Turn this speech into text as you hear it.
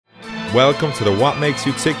Welcome to the What Makes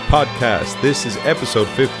You Tick podcast. This is episode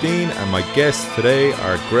 15 and my guests today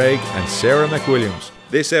are Greg and Sarah McWilliams.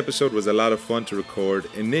 This episode was a lot of fun to record.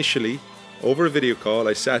 Initially, over a video call,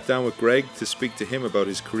 I sat down with Greg to speak to him about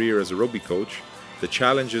his career as a rugby coach, the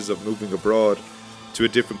challenges of moving abroad to a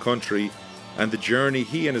different country, and the journey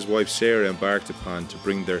he and his wife Sarah embarked upon to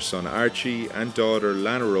bring their son Archie and daughter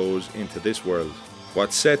Lana Rose into this world.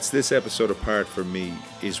 What sets this episode apart for me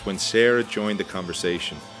is when Sarah joined the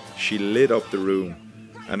conversation. She lit up the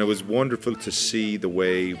room, and it was wonderful to see the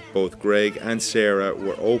way both Greg and Sarah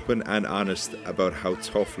were open and honest about how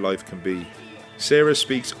tough life can be. Sarah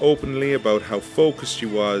speaks openly about how focused she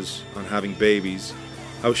was on having babies,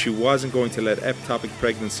 how she wasn't going to let ectopic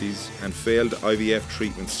pregnancies and failed IVF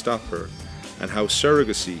treatments stop her, and how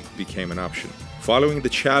surrogacy became an option. Following the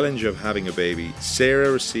challenge of having a baby,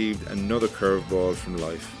 Sarah received another curveball from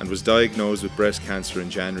life and was diagnosed with breast cancer in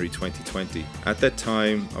January 2020. At that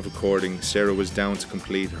time of recording, Sarah was down to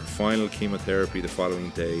complete her final chemotherapy the following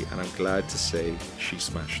day, and I'm glad to say she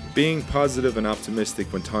smashed it. Being positive and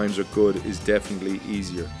optimistic when times are good is definitely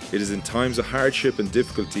easier. It is in times of hardship and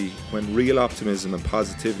difficulty when real optimism and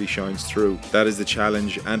positivity shines through. That is the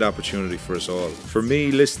challenge and opportunity for us all. For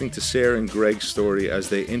me, listening to Sarah and Greg's story as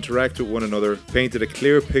they interact with one another painted a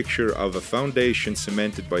clear picture of a foundation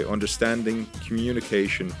cemented by understanding,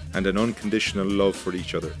 communication, and an unconditional love for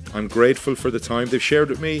each other. I'm grateful for the time they've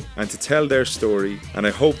shared with me and to tell their story, and I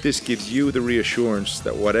hope this gives you the reassurance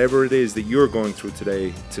that whatever it is that you're going through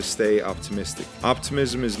today, to stay optimistic.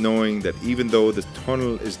 Optimism is knowing that even though the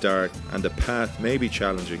tunnel is dark and the path may be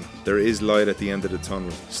challenging, there is light at the end of the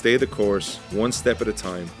tunnel. Stay the course, one step at a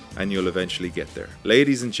time, and you'll eventually get there.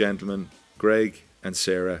 Ladies and gentlemen, Greg and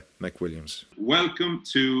Sarah McWilliams. Welcome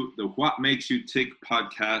to the What Makes You Tick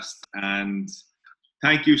podcast, and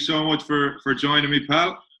thank you so much for joining me,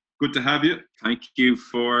 pal. Good to have you. Thank you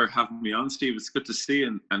for having me on, Steve. It's good to see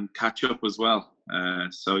you and catch up as well.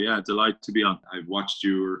 So yeah, delighted to be on. I've watched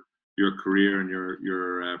your career and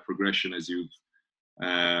your progression as you've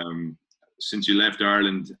since you left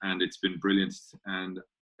Ireland, and it's been brilliant, and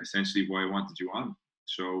essentially why I wanted you on.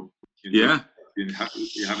 So you're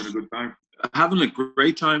having a good time. Having a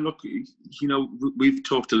great time. Look, we've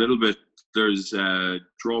talked a little bit. There's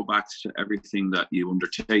drawbacks to everything that you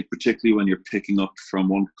undertake, particularly when you're picking up from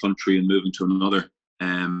one country and moving to another.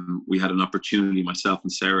 We had an opportunity, myself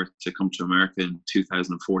and Sarah, to come to America in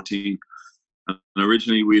 2014. And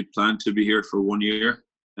originally we had planned to be here for 1 year,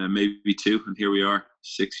 maybe two, and here we are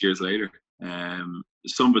 6 years later.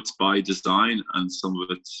 Some of it's by design, and some of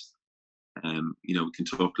it's we can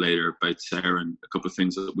talk later about Sarah and a couple of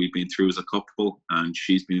things that we've been through as a couple, and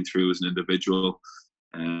she's been through as an individual,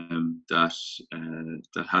 that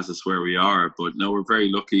has us where we are. But no, we're very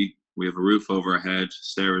lucky. We have a roof over our head.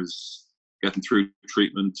 Sarah's getting through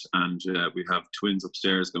treatment, and we have twins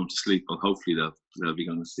upstairs going to sleep. Well, hopefully they'll be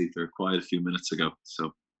going to sleep. They're quiet a few minutes ago.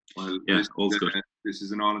 So yeah, all's good. This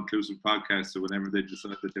is an all-inclusive podcast, so whenever they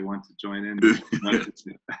decide that they want to join in,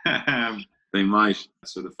 they might.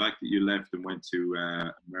 So the fact that you left and went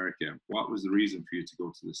to America, what was the reason for you to go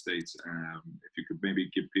to the States? If you could maybe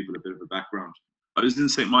give people a bit of a background. I was in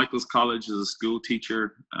St. Michael's College as a school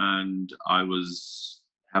teacher, and I was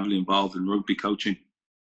heavily involved in rugby coaching.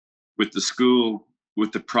 With the school,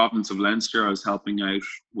 with the province of Leinster, I was helping out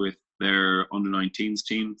with their under-19s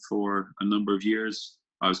team for a number of years.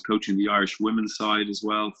 I was coaching the Irish women's side as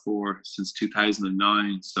well since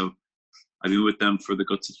 2009. So I've been with them for the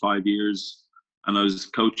guts of 5 years, and I was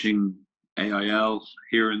coaching AIL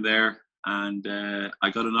here and there, and I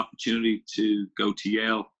got an opportunity to go to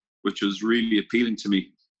Yale, which was really appealing to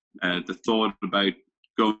me. The thought about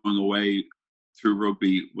going away through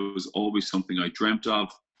rugby was always something I dreamt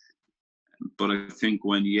of, but I think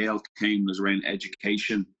when Yale came, it was around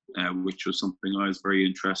education, which was something I was very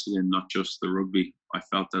interested in, not just the rugby. I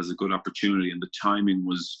felt that was a good opportunity, and the timing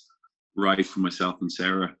was right for myself and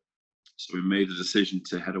Sarah. So we made a decision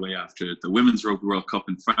to head away after the Women's Rugby World Cup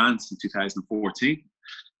in France in 2014.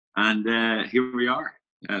 And here we are,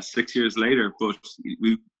 6 years later. But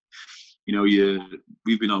we've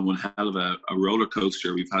been on one hell of a roller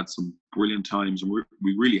coaster. We've had some brilliant times, and we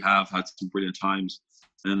really have had some brilliant times.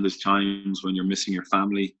 And then there's times when you're missing your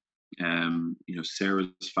family.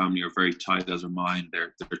 Sarah's family are very tight, as are mine.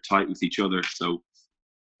 They're tight with each other. So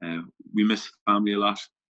we miss family a lot.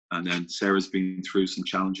 And then Sarah's been through some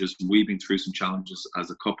challenges, and we've been through some challenges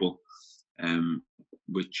as a couple,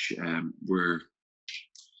 which we're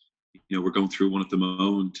going through one at the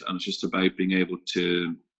moment. And it's just about being able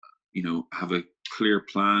to, have a clear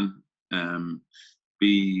plan,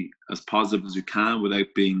 be as positive as you can without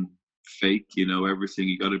being fake. Everything,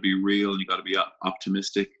 you got to be real, and you got to be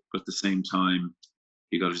optimistic. but at the same time,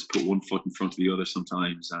 you got to just put one foot in front of the other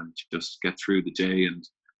sometimes and just get through the day. And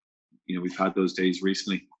we've had those days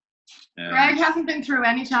recently. Greg hasn't been through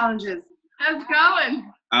any challenges. How's it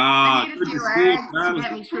going? I needed you, Greg, to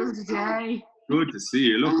get me through the day. Good to see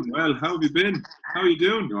you. Looking well. How have you been? How are you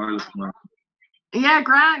doing? You are looking well. Yeah,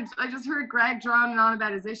 grand. I just heard Greg droning on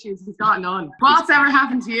about his issues. He's got none. What's ever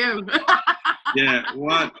happened to you? Yeah,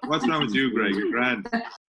 what's wrong with you, Greg? You're grand.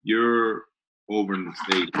 You're over in the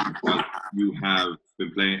States. You have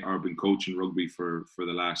been playing or been coaching rugby for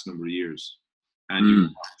the last number of years, and you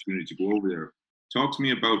have the opportunity to go over there. Talk to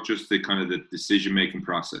me about just the kind of the decision-making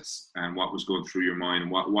process and what was going through your mind,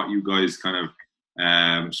 and what you guys kind of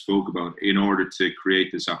spoke about in order to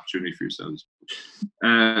create this opportunity for yourselves.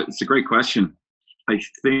 It's a great question. I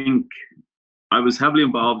think I was heavily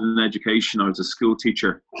involved in education. I was a school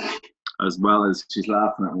teacher, as well as, she's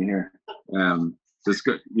laughing at me here.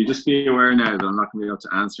 You just be aware now that I'm not going to be able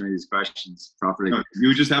to answer any of these questions properly. No,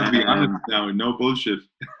 you just have to be honest now, no bullshit.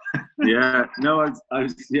 I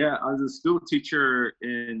was a school teacher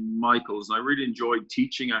in Michael's, and I really enjoyed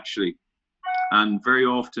teaching, actually. And very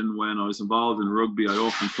often when I was involved in rugby, I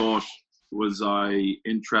often thought, was I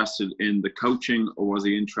interested in the coaching, or was I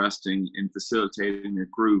interested in facilitating a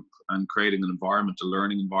group and creating an environment, a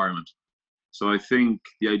learning environment? So I think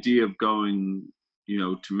the idea of going,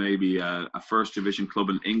 to maybe a first division club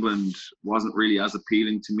in England wasn't really as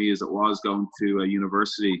appealing to me as it was going to a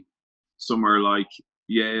university somewhere like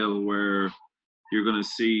Yale, where you're going to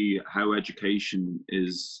see how education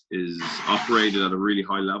is operated at a really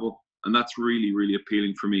high level. And that's really, really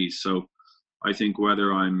appealing for me. So I think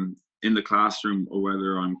whether I'm in the classroom or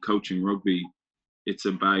whether I'm coaching rugby, it's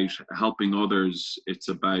about helping others. It's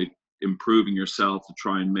about improving yourself to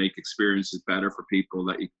try and make experiences better for people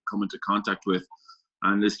that you come into contact with.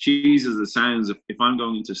 And as cheesy as it sounds, if I'm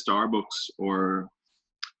going into Starbucks or,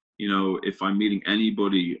 if I'm meeting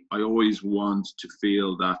anybody, I always want to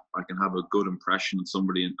feel that I can have a good impression on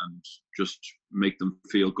somebody and just make them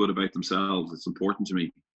feel good about themselves. It's important to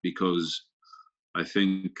me, because I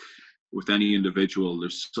think with any individual,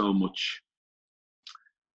 there's so much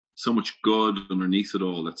good underneath it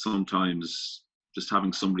all, that sometimes just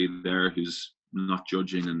having somebody there who's not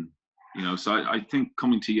judging, and so I think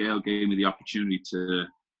coming to Yale gave me the opportunity to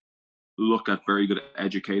look at very good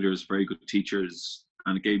educators, very good teachers,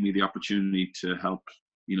 and it gave me the opportunity to help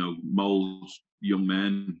mold young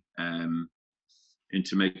men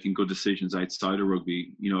into making good decisions outside of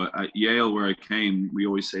rugby. At Yale, where I came, we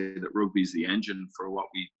always say that rugby is the engine for what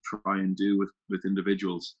we try and do with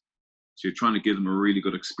individuals. So you're trying to give them a really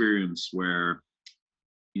good experience where,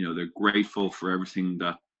 they're grateful for everything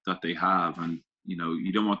that they have. And,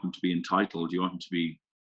 you don't want them to be entitled. You want them to be,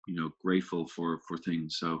 grateful for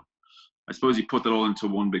things. So I suppose you put that all into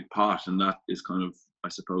one big pot, and that is kind of, I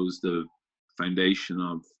suppose, the foundation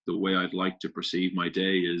of the way I'd like to perceive my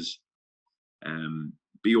day is,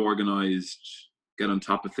 be organized, get on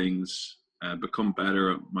top of things, become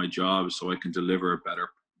better at my job so I can deliver a better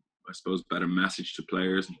message to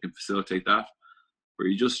players, and you can facilitate that, where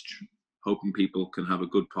you're just hoping people can have a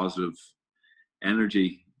good positive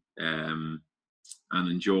energy and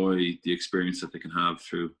enjoy the experience that they can have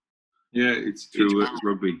through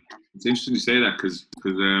rugby. It's interesting to say that because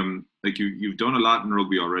like you've done a lot in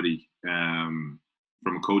rugby already from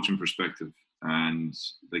a coaching perspective. And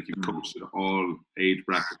like you've coached at all age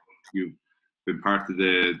brackets. You've been part of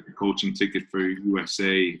the coaching ticket for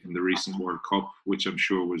USA in the recent World Cup, which I'm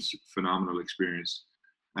sure was a phenomenal experience.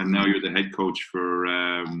 And now you're the head coach for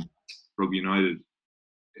Rugby United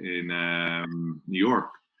in New York.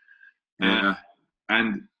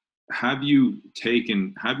 And have you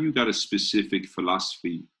got a specific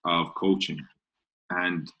philosophy of coaching?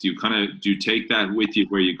 And do you take that with you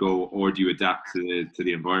where you go, or do you adapt to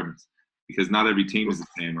the environment? Because not every team is the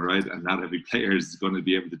same, right? And not every player is going to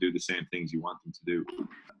be able to do the same things you want them to do.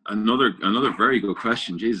 Another very good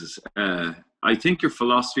question, Jesus. I think your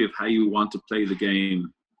philosophy of how you want to play the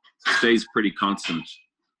game stays pretty constant.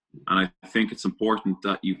 And I think it's important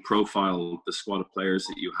that you profile the squad of players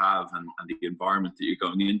that you have and the environment that you're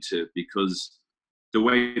going into, because the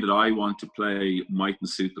way that I want to play mightn't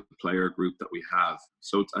suit the player group that we have.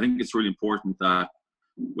 So I think it's really important that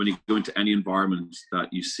when you go into any environment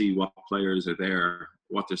that you see what players are there,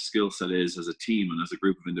 what their skill set is as a team and as a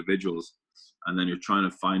group of individuals. And then you're trying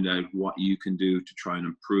to find out what you can do to try and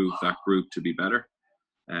improve that group to be better.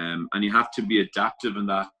 And you have to be adaptive in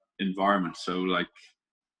that environment. So like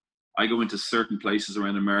I go into certain places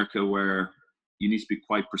around America where you need to be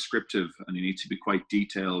quite prescriptive and you need to be quite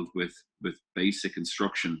detailed with basic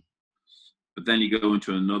instruction. But then you go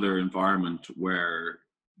into another environment where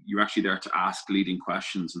you're actually there to ask leading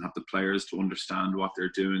questions and have the players to understand what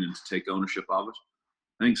they're doing and to take ownership of it.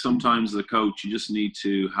 I think sometimes as a coach, you just need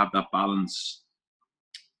to have that balance.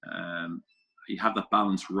 You have that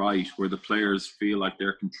balance right, where the players feel like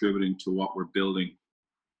they're contributing to what we're building.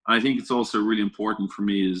 And I think it's also really important for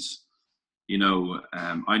me is,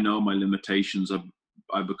 I know my limitations.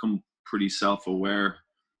 I've become pretty self-aware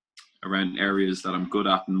around areas that I'm good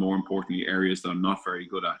at, and more importantly, areas that I'm not very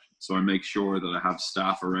good at. So I make sure that I have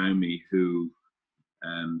staff around me who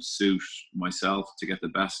suit myself to get the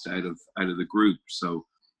best out of the group. So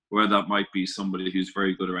whether that might be somebody who's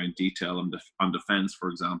very good around detail on defense, for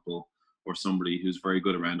example, or somebody who's very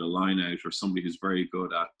good around a line out, or somebody who's very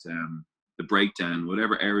good at the breakdown,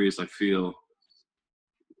 whatever areas I feel,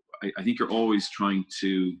 I think you're always trying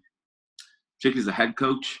to, particularly as a head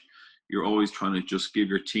coach, you're always trying to just give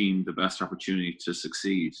your team the best opportunity to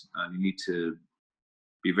succeed. And you need to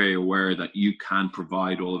be very aware that you can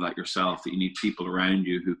provide all of that yourself, that you need people around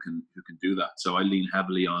you who can do that. So I lean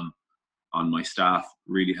heavily on my staff,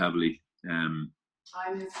 really heavily.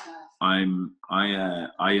 I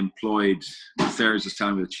employed, Sarah's just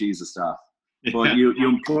telling me that she's a staff, but you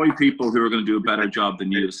employ people who are going to do a better job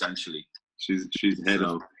than you, essentially. She's the head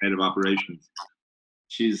of operations.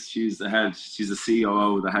 She's the head. She's the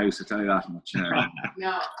COO of the house. I tell you that much. No,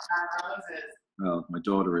 Rose is. Well, my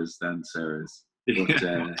daughter is, then Sarah is. But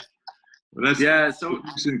well, that's so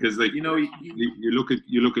interesting, because you look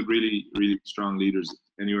at really, really strong leaders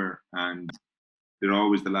anywhere, and they're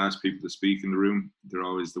always the last people to speak in the room. They're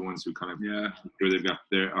always the ones who kind of sure they've got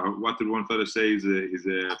there. What did one fella say? Is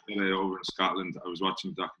a fella over in Scotland. I was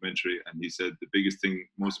watching a documentary, and he said the biggest thing,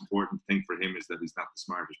 most important thing for him is that he's not the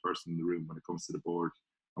smartest person in the room when it comes to the board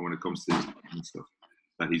and when it comes to and stuff.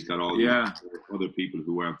 That he's got all these other people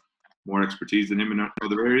who have more expertise than him in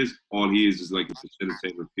other areas. All he is like a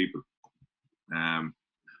facilitator of people.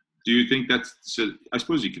 Do you think that's? So I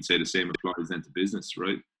suppose you could say the same applies then to business,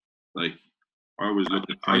 right? Like.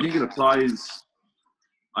 I think it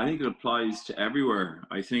applies to everywhere.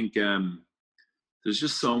 I think there's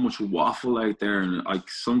just so much waffle out there, and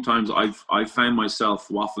sometimes I've found myself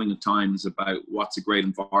waffling at times about what's a great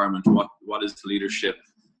environment, what is leadership,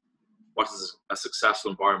 what does a successful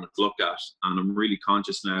environment look at, and I'm really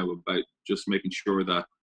conscious now about just making sure that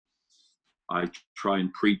I try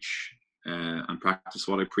and preach and practice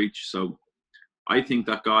what I preach. So I think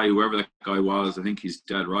that guy, whoever that guy was, I think he's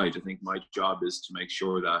dead right. I think my job is to make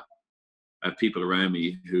sure that I have people around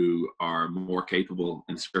me who are more capable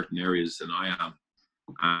in certain areas than I am.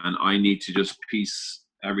 And I need to just piece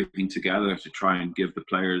everything together to try and give the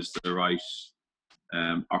players the right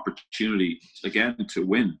opportunity, again, to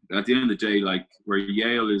win. At the end of the day, like where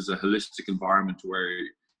Yale is a holistic environment where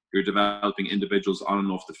you're developing individuals on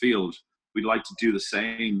and off the field, we'd like to do the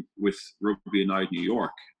same with Rugby United New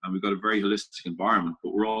York. And we've got a very holistic environment,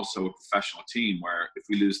 but we're also a professional team where if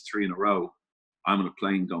we lose 3 in a row, I'm on a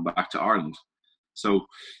plane going back to Ireland. So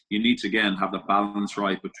you need to, again, have the balance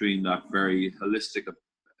right between that very holistic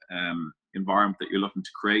environment that you're looking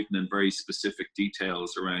to create and then very specific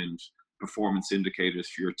details around performance indicators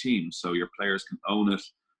for your team. So your players can own it,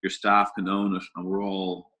 your staff can own it, and we're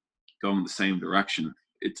all going the same direction.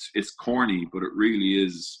 It's corny, but it really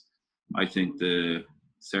is. I think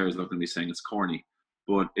Sarah's looking at me saying it's corny,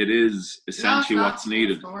 but it is essentially what's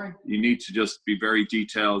needed. You need to just be very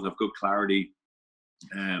detailed, have good clarity,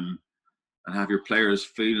 and have your players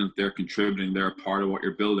feeling that they're contributing, they're a part of what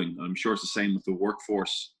you're building. I'm sure it's the same with the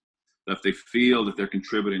workforce, that if they feel that they're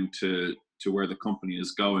contributing to where the company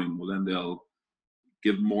is going, well, then they'll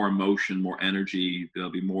give more emotion, more energy,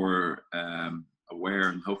 they'll be more aware,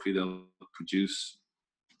 and hopefully they'll produce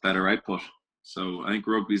better output. So I think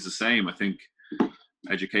rugby's the same. I think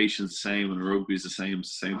education's the same, and rugby's the same.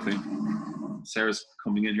 It's the same thing. Sarah's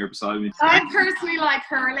coming in here beside me. I personally like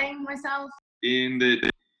hurling myself. In the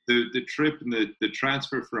trip and the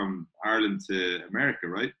transfer from Ireland to America,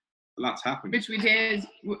 right? A lot's happened. Which we did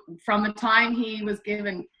from the time he was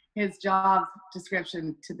given his job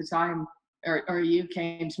description to the time, or you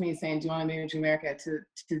came to me saying, "Do you want to move to America?"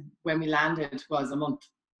 to when we landed was a month.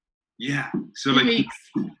 Yeah. So 2 like.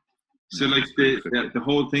 weeks. So like the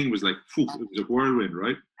whole thing was like, it was a whirlwind,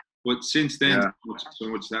 right? But since then, so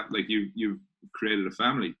much that like you've created a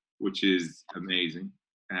family, which is amazing,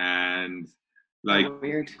 and like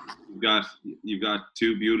weird. You've got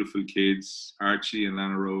 2 beautiful kids, Archie and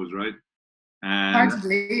Lana Rose, right? And hard to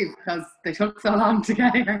believe because they took so long to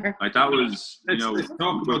get here. Like that was, let's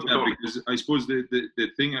talk about that, because I suppose the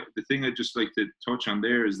thing I'd just like to touch on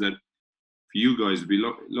there is that for you guys, it'd be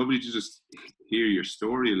lovely to just hear your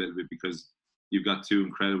story a little bit, because you've got two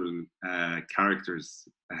incredible characters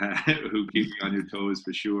who keep you on your toes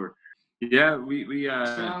for sure. Yeah, we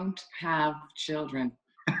Don't have children.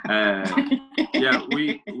 yeah,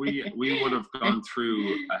 we would have gone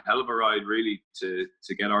through a hell of a ride really to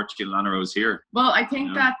get Archie and Lana Rose here. Well, I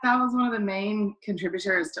think that was one of the main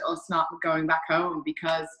contributors to us not going back home,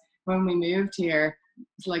 because when we moved here,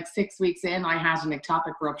 like 6 weeks in, I had an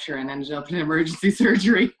ectopic rupture and ended up in emergency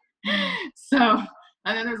surgery. So,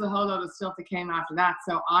 and then there's a whole lot of stuff that came after that.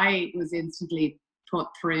 So I was instantly put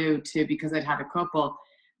through to, because I'd had a couple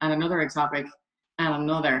and another ectopic and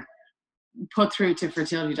another, put through to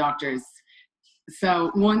fertility doctors.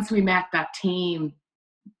 So once we met that team,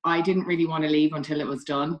 I didn't really want to leave until it was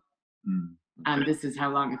done. Okay. And this is how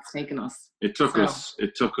long it's taken us. It took us,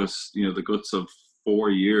 the guts of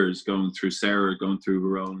 4 years going through Sarah, going through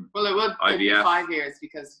her own. Well, it would be IVF. 5 years,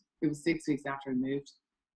 because it was 6 weeks after I moved.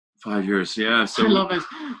 5 years, yeah. So I love it.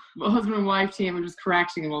 My husband and wife team are just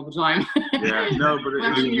correcting him all the time. Yeah, no, but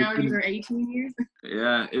actually, these are 18 years.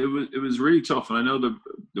 Yeah, it was really tough, and I know that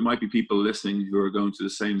there might be people listening who are going through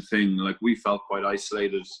the same thing. Like, we felt quite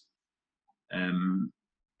isolated.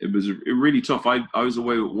 It was really tough. I was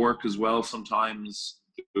away at work as well sometimes.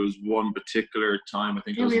 There was one particular time, I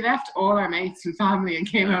think. Yeah, we left all our mates and family and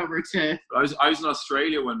came over to. I was in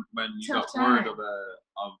Australia when you got word of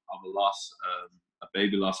a loss, a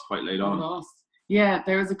baby loss quite late on. Loss. Yeah,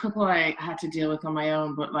 there was a couple I had to deal with on my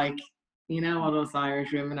own, but like, you know what us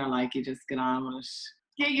Irish women are like, you just get on with it.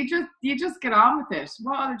 Yeah, you just get on with it.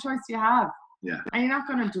 What other choice do you have? Yeah. And you're not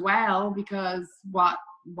going to dwell, because what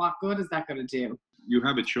good is that going to do? You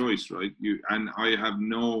have a choice, right? And I have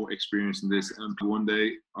no experience in this. And one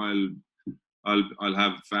day I'll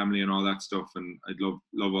have family and all that stuff, and I'd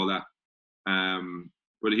love all that.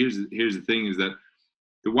 But here's the thing: is that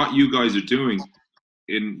what you guys are doing,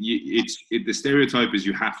 the stereotype is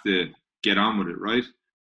you have to get on with it, right?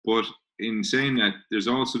 But in saying that, there's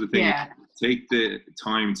also the thing: take the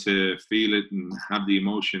time to feel it and have the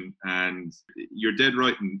emotion, and you're dead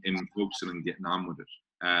right in focusing and getting on with it.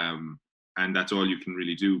 And that's all you can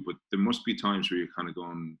really do. But there must be times where you're kind of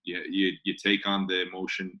going, you take on the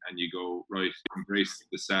emotion and you go, right, embrace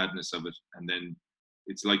the sadness of it, and then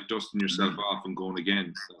it's like dusting yourself off and going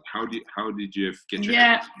again. So how did you get your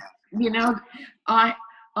head? You know,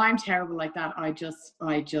 I'm terrible like that. I just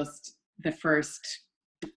the first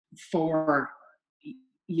 4,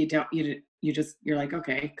 you're like,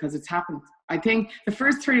 okay, because it's happened. I think the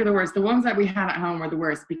first 3 are the worst. The ones that we had at home were the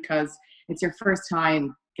worst, because it's your first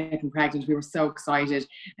time getting pregnant. We were so excited,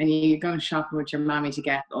 and you go shopping with your mommy to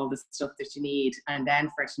get all the stuff that you need, and then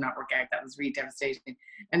for it to not work out, that was really devastating.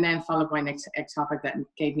 And then followed by an ectopic that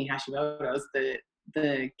gave me Hashimoto's.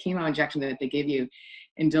 The chemo injection that they give you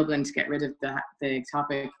in Dublin to get rid of the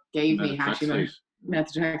ectopic gave me Hashimoto's.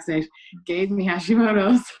 Methotrexate gave me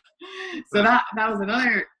Hashimoto's. So that was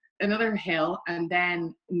another hill. And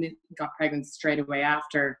then got pregnant straight away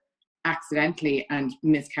after, accidentally, and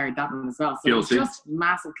miscarried that one as well. So it was just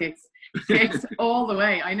massive kicks all the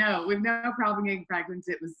way. I know, we've no problem getting pregnant.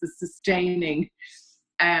 It was the sustaining.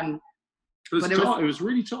 It was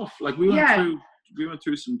really tough. Like, we went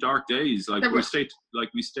through some dark days. Like,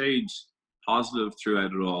 we stayed positive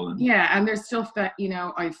throughout it all. And there's stuff that, you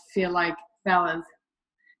know, I feel like fellas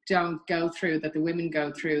don't go through that the women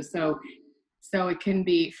go through. So it can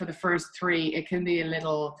be, for the first 3, it can be a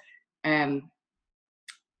little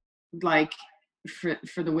like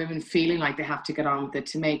for the women feeling like they have to get on with it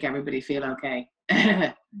to make everybody feel okay.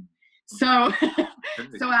 So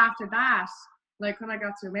after that, like, when I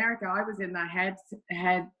got to America, I was in that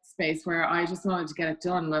head space where I just wanted to get it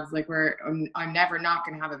done. And I was like, I'm never not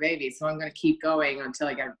going to have a baby, so I'm going to keep going until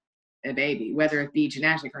I get a baby, whether it be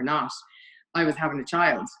genetic or not. I was having a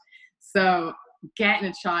child, so getting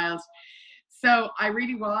a child. So I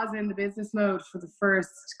really was in the business mode for the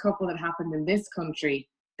first couple that happened in this country,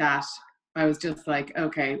 that I was just like,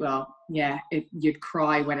 okay, well, yeah, you'd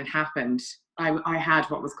cry when it happened. I had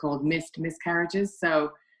what was called missed miscarriages.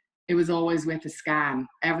 So it was always with a scan.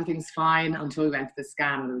 Everything's fine until we went to the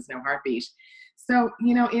scan and there was no heartbeat. So,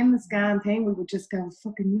 you know, in the scan thing, we would just go,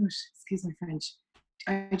 fucking knew it. Excuse my French.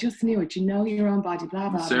 I just knew it. You know your own body, blah,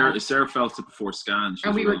 blah, blah. Sarah felt it before scan. She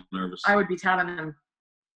was really nervous. I would be telling him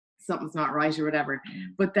something's not right or whatever.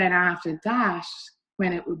 But then after that,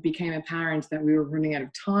 when it became apparent that we were running out of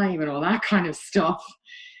time and all that kind of stuff,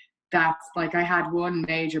 that's like, I had one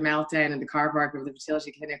major meltdown in the car park of the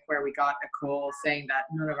fertility clinic where we got a call saying that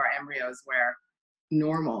none of our embryos were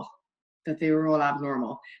normal, that they were all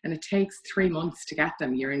abnormal. And it takes 3 months to get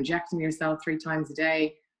them. You're injecting yourself 3 times a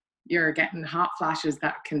day. You're getting hot flashes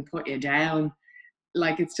that can put you down.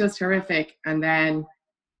 Like, it's just horrific. And then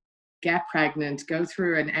get pregnant, go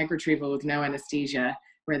through an egg retrieval with no anesthesia,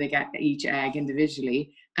 where they get each egg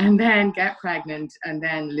individually, and then get pregnant, and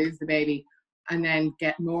then lose the baby, and then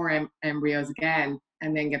get more embryos again,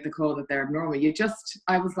 and then get the call that they're abnormal.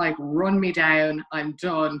 I was like, run me down, I'm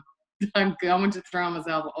done. I'm going to throw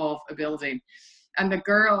myself off a building. And the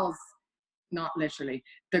girls, not literally,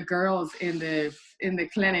 the girls in the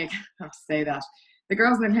clinic, I have to say that, the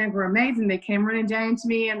girls in the clinic were amazing. They came running down to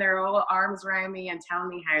me and they're all arms around me and telling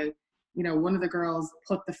me how, you know, one of the girls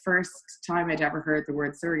put the first time I'd ever heard the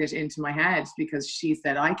word surrogate into my head, because she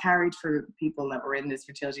said, I carried for people that were in this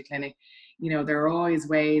fertility clinic, you know, there are always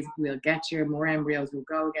ways, we'll get you more embryos, we'll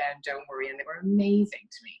go again, don't worry. And they were amazing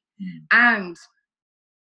to me. And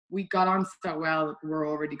we got on so well, we're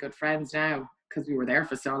already good friends now, because we were there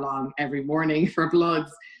for so long every morning for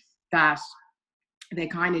bloods, that they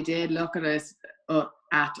kind of did look at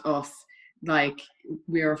us like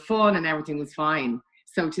we were fun and everything was fine.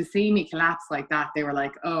 So to see me collapse like that, they were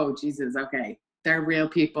like, oh, Jesus, okay, they're real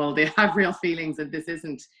people. They have real feelings, and this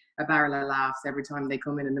isn't a barrel of laughs. Every time they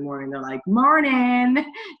come in the morning, they're like, morning, did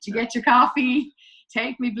you get your coffee?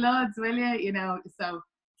 Take me bloods, will you? You know, so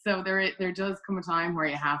there does come a time where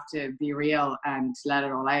you have to be real and let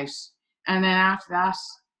it all out. And then after that,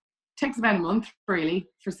 it takes about a month, really,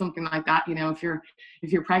 for something like that. You know, if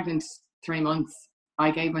you're pregnant 3 months,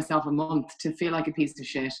 I gave myself a month to feel like a piece of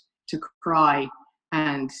shit, to cry,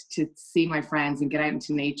 and to see my friends and get out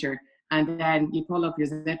into nature. And then you pull up your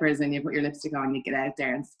zippers and you put your lipstick on, you get out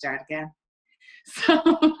there and start again. So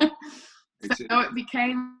it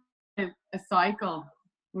became a cycle.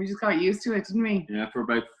 We just got used to it, didn't we? Yeah, for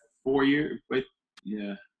about 4 years.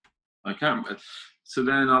 Yeah, I can't. So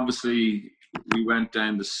then obviously we went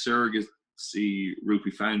down the surrogacy route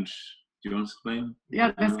we found. Do you want to explain?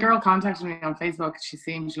 Yeah, this girl contacted me on Facebook. She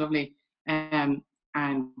seemed lovely. And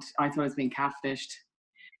I thought I was being catfished.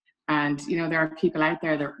 And, you know, there are people out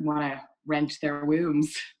there that want to rent their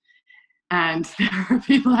wombs. And there are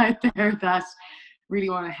people out there that really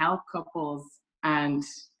want to help couples. And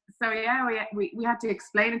so, yeah, we had to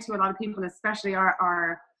explain it to a lot of people, especially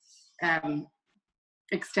our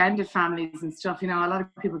extended families and stuff. You know, a lot of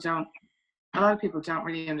people don't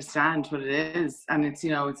really understand what it is. And it's,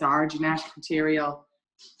 you know, it's our genetic material.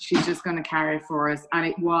 She's just going to carry it for us. And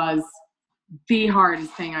it was the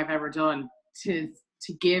hardest thing I've ever done, to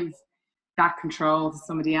give that control to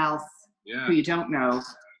somebody else who you don't know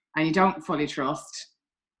and you don't fully trust,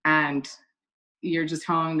 and you're just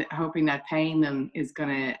hoping that paying them is going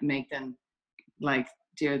to make them like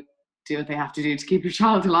do what they have to do to keep your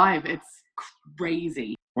child alive. It's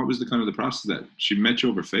crazy. What was the kind of the process that she met you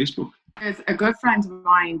over Facebook? There's a good friend of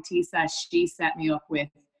mine, Tisa. She set me up with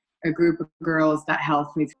a group of girls that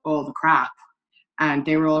helped me through all the crap. And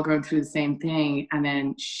they were all going through the same thing. And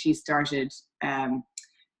then she started a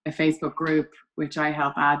Facebook group, which I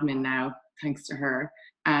help admin now, thanks to her.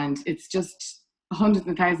 And it's just hundreds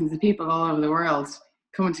and thousands of people all over the world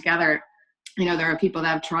coming together. You know, there are people that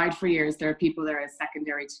have tried for years. There are people that are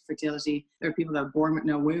secondary to fertility. There are people that are born with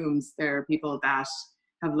no wombs. There are people that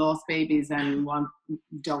have lost babies and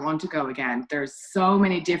don't want to go again. There's so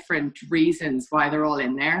many different reasons why they're all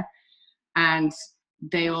in there. And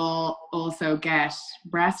they all also get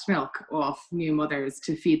breast milk off new mothers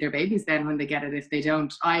to feed their babies then when they get it. If they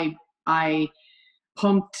don't, I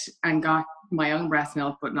pumped and got my own breast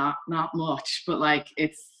milk, but not much. But like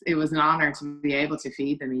it was an honor to be able to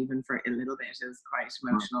feed them even for a little bit. It was quite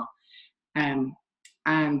emotional.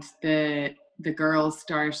 And the girls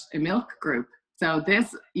start a milk group. So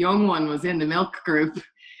this young one was in the milk group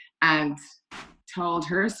and told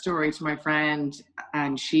her story to my friend,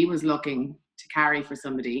 and she was looking to carry for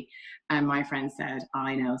somebody, and my friend said,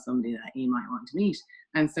 I know somebody that you might want to meet.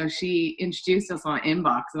 And so she introduced us on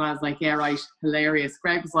Inbox, and I was like, yeah, right, hilarious.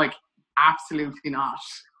 Greg was like, absolutely not.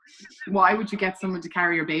 Why would you get someone to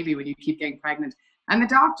carry your baby when you keep getting pregnant? And the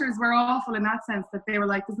doctors were awful in that sense, that they were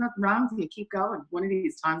like, there's nothing wrong with you, keep going, one of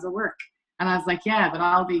these times will work. And I was like, yeah, but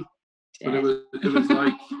I'll be dead. But it was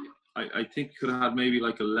like I think could have had maybe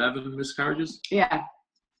like 11 miscarriages. Yeah.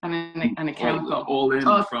 And a chemical. All in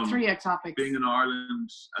from 3 ectopics. Being in Ireland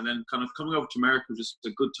and then kind of coming over to America was just a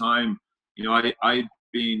good time. You know, I'd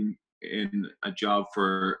been in a job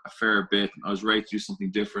for a fair bit. I was ready to do something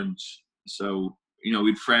different. So, you know,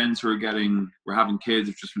 we had friends who were having kids,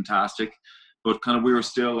 which was fantastic. But kind of we were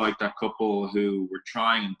still like that couple who were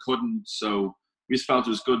trying and couldn't. So we just felt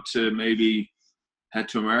it was good to maybe head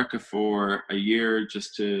to America for a year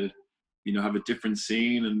just to, you know, have a different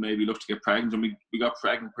scene and maybe look to get pregnant. And we got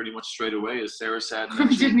pregnant pretty much straight away, as Sarah said.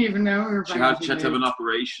 We didn't even know we were pregnant. She had to have an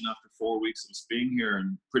operation after 4 weeks of us being here.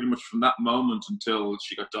 And pretty much from that moment until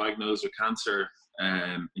she got diagnosed with cancer,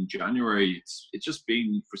 in January. It's just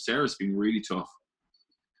been, for Sarah, it's been really tough.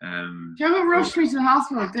 Do you know what rushed me to the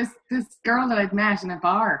hospital? This girl that I'd met in a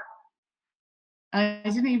bar. I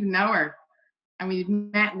didn't even know her. And we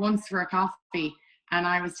met once for a coffee, and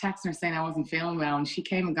I was texting her saying I wasn't feeling well, and she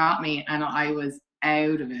came and got me, and I was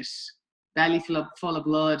out of it. Belly full of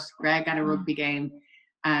blood. Greg had a rugby game,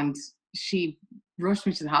 and she rushed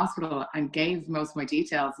me to the hospital and gave most of my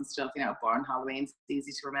details and stuff, born Halloween, it's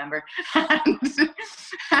easy to remember. And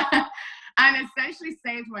essentially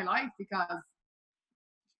saved my life, because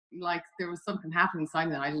like there was something happening inside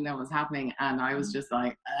me that I didn't know was happening, and I was just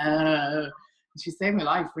like, she saved my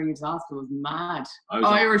life. Bringing me to the hospital was mad.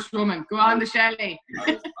 Irish woman, go on, the Shelley. I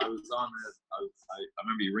remember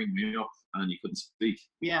you ringing me up and you couldn't speak.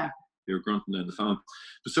 Yeah. You were grunting down the phone.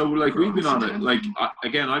 So like we've been on it. Like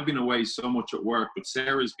again, I've been away so much at work, but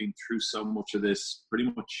Sarah's been through so much of this, pretty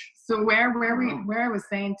much. So where I was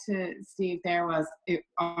saying to Steve there was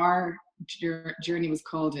our journey was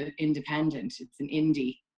called independent. It's an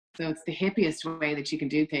indie. So it's the hippiest way that you can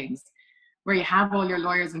do things, where you have all your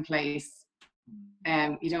lawyers in place.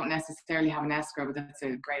 You don't necessarily have an escrow, but that's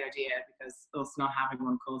a great idea, because us not having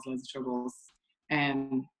one caused loads of troubles,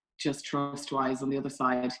 just trust-wise on the other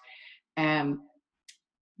side.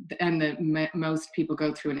 Most people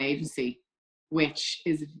go through an agency, which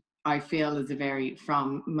is, I feel, is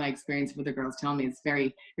from my experience with other girls tell me,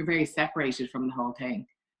 you're very separated from the whole thing.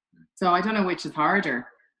 So I don't know which is harder,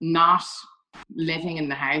 not living in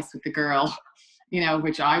the house with the girl,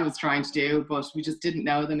 which I was trying to do, but we just didn't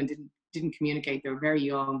know them and didn't communicate. They were very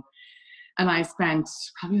young, and I spent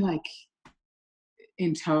probably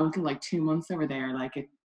in total 2 months over there, a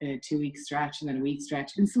 2-week stretch and then a week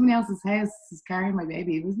stretch in someone else's house, carrying my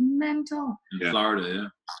baby. It was mental. Yeah. Florida, yeah.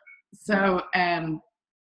 So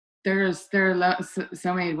there are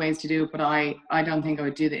so many ways to do it, but I don't think I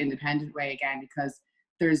would do the independent way again, because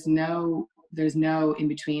there's no in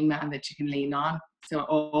between man that you can lean on. So it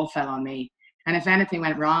all fell on me, and if anything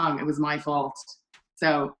went wrong, it was my fault.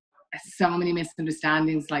 So many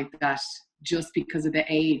misunderstandings like that, just because of the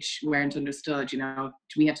age, weren't understood.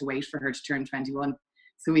 We had to wait for her to turn 21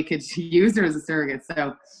 so we could use her as a surrogate.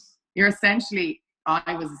 So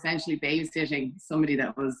I was essentially babysitting somebody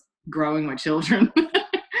that was growing my children.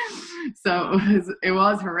 So it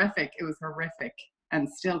was horrific. It was horrific, and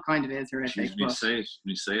still kind of is horrific. When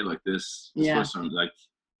you say it like this, yeah. First time, I'm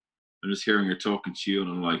just hearing her talking to you,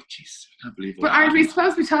 and I'm like, jeez, I can't believe it. But aren't we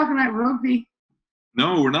supposed to be talking about rugby?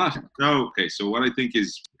 No, we're not. No. Okay, so what I think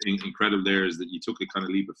is incredible there is that you took a kind of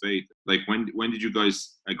leap of faith. Like, when did you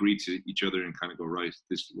guys agree to each other and kind of go, right,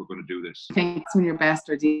 we're going to do this? I think it's when your best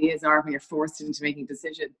ideas are when you're forced into making a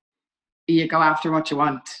decision. You go after what you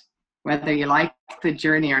want, whether you like the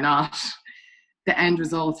journey or not. The end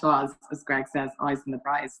result was, as Greg says, eyes on the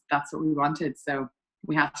prize. That's what we wanted. So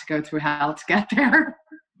we had to go through hell to get there.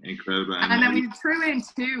 Incredible. And then we threw in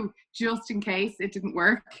 2 just in case it didn't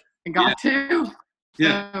work, and got 2.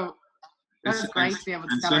 Yeah. So that was great to be able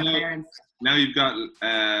to tell our parents. Now you've got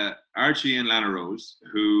Archie and Lana Rose,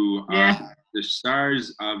 who are the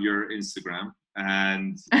stars of your Instagram.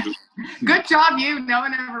 And good job, you. No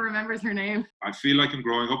one ever remembers her name. I feel like I'm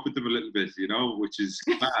growing up with them a little bit, which is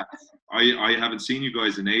bad. I haven't seen you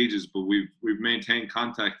guys in ages, but we've maintained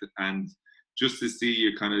contact, and just to see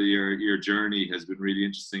your journey has been really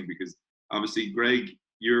interesting, because obviously, Greg,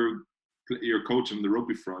 you're coaching the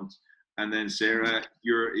rugby front. And then Sarah,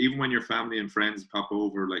 even when your family and friends pop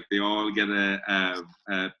over, they all get a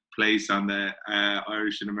place on the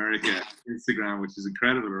Irish in America Instagram, which is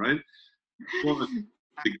incredible, right? But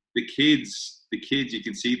the kids, you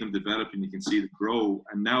can see them develop and you can see them grow.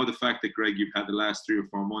 And now the fact that, Greg, you've had the last 3 or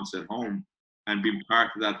 4 months at home and been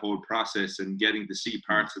part of that whole process and getting to see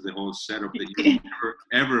parts of the whole setup that you never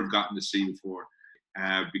ever have gotten to see before.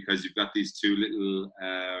 Because you've got these 2 little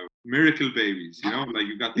miracle babies,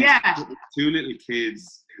 you've got these 2 little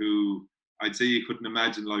kids who I'd say you couldn't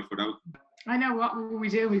imagine life without them. I know, what were we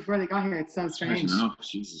doing before they got here? It's so strange. I know,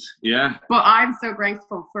 Jesus. Yeah. But I'm so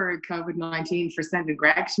grateful for COVID-19 for sending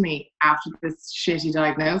Greg to me after this shitty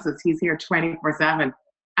diagnosis. He's here 24/7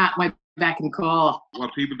 at my beck and call.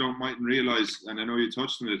 What people don't might realise, and I know you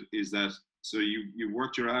touched on it, is that so you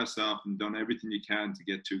worked your ass off and done everything you can to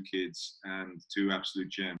get 2 kids and 2 absolute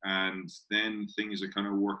gems, and then things are kind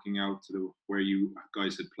of working out to where you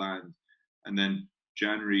guys had planned, and then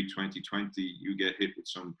January 2020 you get hit with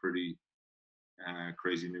some pretty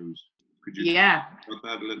crazy news. Could you talk about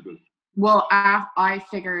that a little bit? Well, I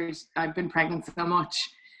figured I've been pregnant so much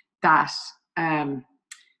that when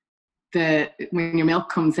your milk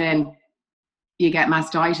comes in, you get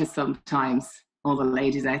mastitis sometimes. All the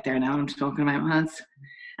ladies out there know what I'm talking about, Hans.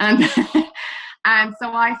 And And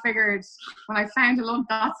so I figured when I found a lump,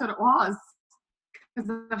 that's what it was, because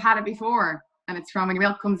I've had it before. And it's from when your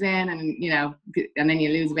milk comes in, and and then you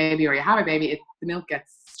lose a baby or you have a baby, the milk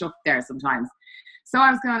gets stuck there sometimes. So I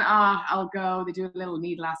was going, I'll go. They do a little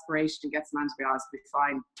needle aspiration, get some antibiotics, be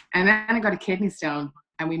fine. And then I got a kidney stone,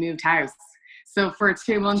 and we moved house. So for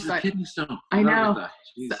 2 months, kidney stone. I know.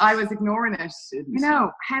 So I was ignoring it.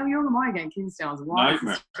 How young am I getting kidney stones? What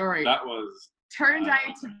Nightmare. Story? That was turned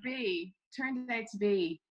out to be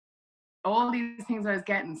all these things I was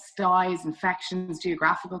getting: styes, infections,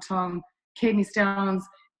 geographical tongue, kidney stones.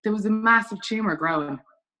 There was a massive tumor growing.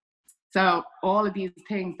 So all of these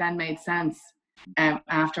things then made sense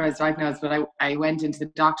after I was diagnosed. But I went into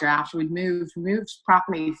the doctor after we'd moved. We moved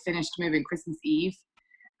properly, finished moving Christmas Eve,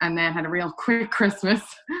 and then had a real quick Christmas.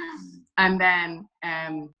 And then,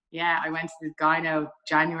 I went to the gyno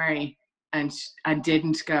January, and I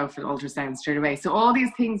didn't go for the ultrasound straight away. So all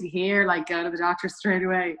these things you hear, like go to the doctor straight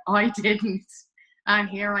away, I didn't. And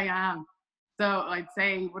here I am. So I'd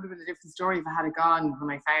say it would have been a different story if I had it gone when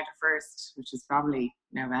I found it first, which is probably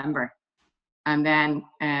November. And then,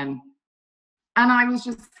 and I was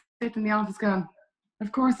just sitting in the office going,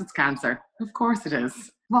 of course it's cancer. Of course it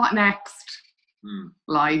is. What next?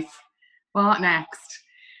 Life. What next?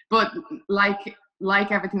 But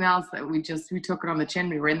like everything else that we took it on the chin.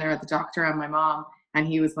 We were in there at the doctor and my mom, and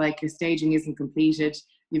he was like, your staging isn't completed.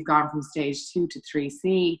 You've gone from stage 2 to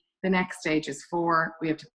 3C. The next stage is 4. We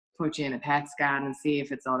have to put you in a PET scan and see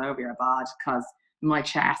if it's all over your bod, because my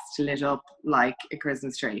chest lit up like a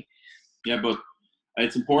Christmas tree. Yeah, but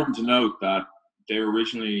it's important to note that they were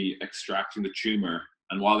originally extracting the tumor,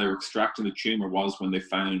 and while they were extracting the tumor was when they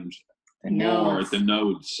found the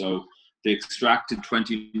nodes. So they extracted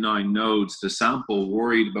 29 nodes. The sample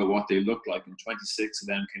worried about what they looked like, and 26 of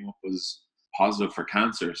them came up as positive for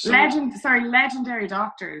cancer. So, legendary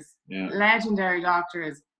doctors. Yeah. Legendary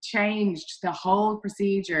doctors changed the whole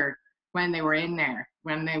procedure when they were in there.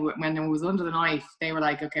 When it was under the knife, they were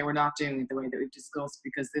like, okay, we're not doing it the way that we've discussed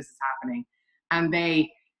because this is happening. And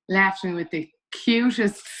they left me with the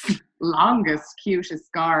longest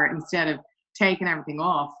scar instead of taking everything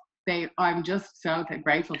off. I'm just so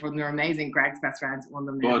grateful for them. They're amazing. Greg's best friends, one of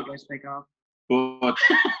them never go to take off. But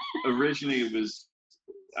originally it was,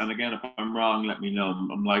 and again, if I'm wrong, let me know.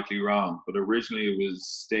 I'm likely wrong. But originally it was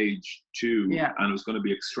stage 2, and it was going to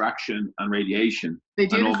be extraction and radiation.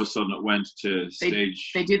 And all of a sudden it went to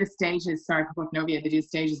stage. They do the stages. Sorry for putting over you. They do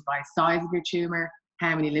stages by size of your tumor,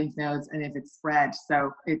 how many lymph nodes, and if it's spread.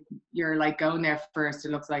 So you're like going there first.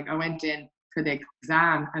 It looks like I went in for the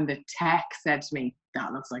exam, and the tech said to me,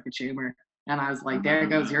 "That looks like a tumor." And I was like, there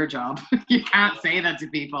goes your job. You can't say that to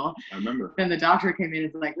people. I remember. Then the doctor came in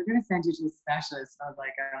and was like, we're going to send you to a specialist. I was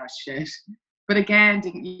like, oh, shit. But again,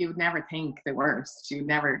 you would never think the worst.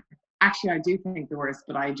 Actually, I do think the worst,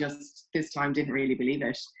 but I just, this time, didn't really believe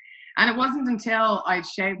it. And it wasn't until I'd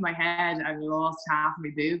shaved my head and lost half my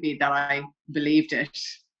boobie that I believed it,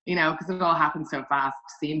 because it all happened so fast,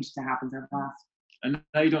 seemed to happen so fast. And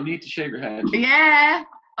now you don't need to shave your head. Yeah.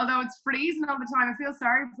 Although it's freezing all the time. I feel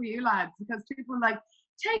sorry for you lads, because people are like,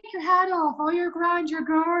 take your hat off. Oh, you're grand, you're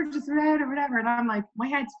gorgeous, whatever. And I'm like, my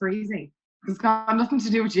head's freezing. It's got nothing to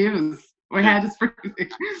do with you. My head is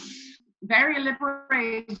freezing. Very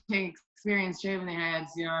liberating experience shaving their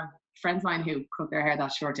heads. Friends of mine who cut their hair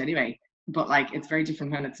that short anyway. But it's very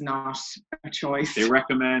different when it's not a choice. They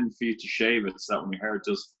recommend for you to shave it so that when your hair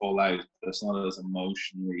does fall out, it's not as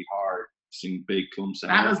emotionally hard. Seeing big clumps of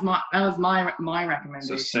hair. That was my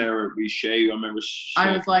recommendation. So Sarah, we shave. I remember.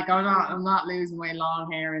 I was like, I'm not losing my long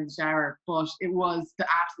hair in the shower. But it was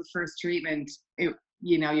after the first treatment.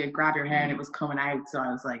 You'd grab your hair and it was coming out. So I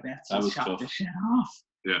was like, let's just chop this shit off.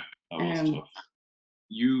 Yeah, that was tough.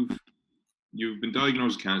 You've been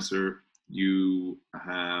diagnosed with cancer. You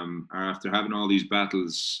are after having all these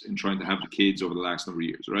battles in trying to have the kids over the last number of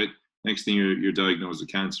years, right? Next thing you're diagnosed with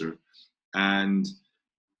cancer, and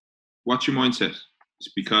what's your mindset?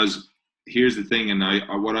 It's because here's the thing, and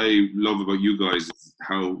what I love about you guys is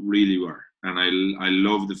how real you are, and I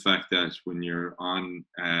love the fact that when you're on,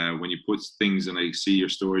 when you put things and I see your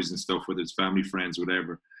stories and stuff, whether it's family, friends,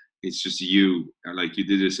 whatever, it's just you. Like you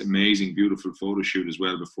did this amazing, beautiful photo shoot as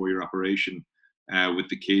well before your operation with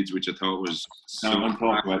the kids, which I thought was. No, I'm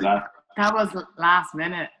talking about that. That was last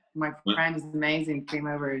minute. My friend is amazing. Came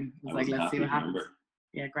over and was like, "Let's see what happens."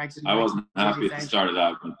 Yeah, Greg didn't. I wasn't happy at the start of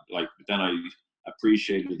that, but then I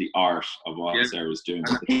appreciated the art of what Sarah was doing.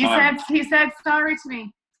 He said sorry to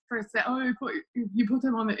me for saying, "Oh, you put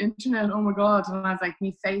them on the internet. Oh my god!" And I was like,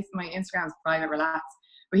 my Instagram's private, relax.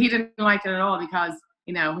 But he didn't like it at all because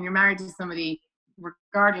when you're married to somebody,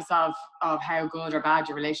 regardless of how good or bad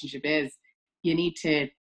your relationship is, you need to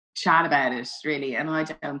chat about it, really. And I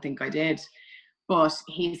don't think I did. But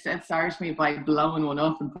he said sorry to me by blowing one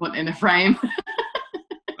up and putting it in a frame.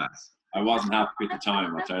 I wasn't happy at the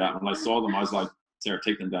time, I'll tell you that. When I saw them, I was like, Sarah,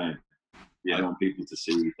 take them down. Yeah. I don't want people to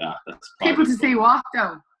see that. That's people to see what,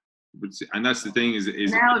 though? And that's the thing is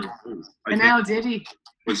now did he?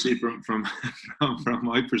 But see, from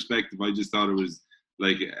my perspective, I just thought it was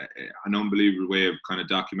like an unbelievable way of kind of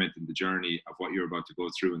documenting the journey of what you're about to go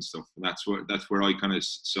through and stuff. And that's where I kind of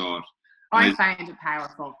saw it. I found it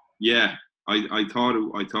powerful. Yeah, I thought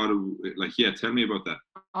it like, yeah. Tell me about that.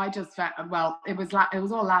 I just felt, well, it was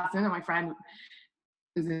all last minute. My friend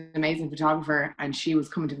is an amazing photographer, and she was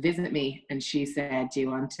coming to visit me, and she said, "Do you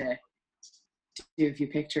want to do a few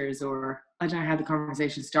pictures?" Or I don't know how the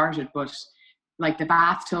conversation started, but like the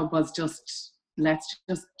bathtub was just, let's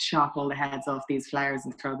just chop all the heads off these flowers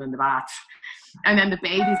and throw them in the bath. And then the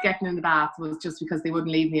babies getting in the bath was just because they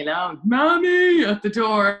wouldn't leave me alone. Mommy at the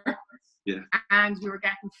door. Yeah. And we were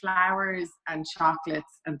getting flowers and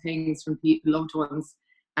chocolates and things from loved ones,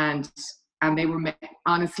 and they were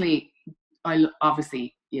honestly,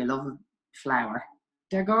 obviously you love a flower,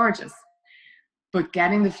 they're gorgeous, but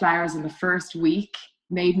getting the flowers in the first week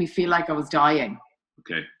made me feel like I was dying.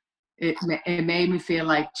 Okay. It made me feel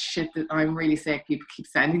like shit, that I'm really sick. People keep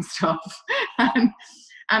sending stuff, and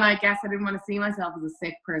I guess I didn't want to see myself as a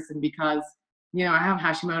sick person because, you know, I have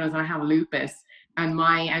Hashimoto's and I have lupus, and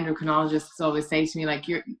my endocrinologists always say to me, like,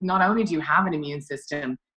 you're not only do you have an immune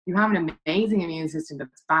system, you have an amazing immune system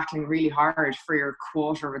that's battling really hard for your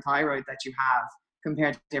quarter of a thyroid that you have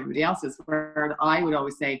compared to everybody else's. Where I would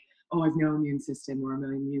always say, oh, I've no immune system, or my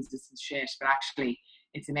immune system's shit, but actually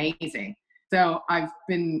it's amazing. So I've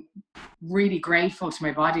been really grateful to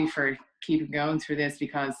my body for keeping going through this,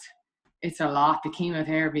 because it's a lot. The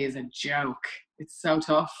chemotherapy is a joke. It's so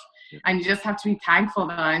tough. Yeah. And you just have to be thankful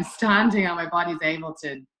that I'm standing and my body's able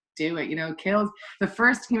to do it. You know, the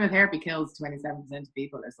first chemotherapy kills 27% of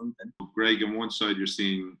people or something. Greg, on one side you're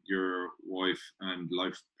seeing your wife and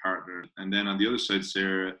life partner, and then on the other side,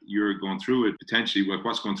 Sarah, you're going through it potentially.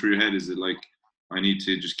 What's going through your head? Is it like, I need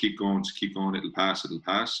to just keep going, it'll pass?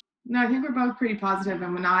 No, I think we're both pretty positive,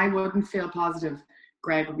 and when I wouldn't feel positive,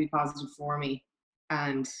 Greg would be positive for me.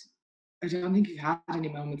 And I don't think you've had any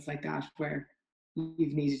moments like that where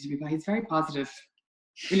you've needed to be. He's very positive.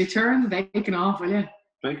 Will you turn the bacon off, will you?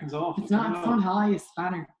 Bacon's off. It's not on high, you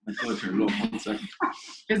spanner. I thought you were low. 1 second.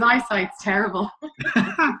 His eyesight's terrible.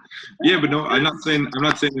 Yeah, but no, I'm not saying you're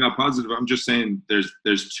not positive. I'm just saying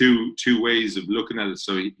there's two ways of looking at it.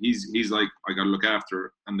 So he's like, I got to look after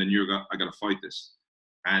her, and then I got to fight this.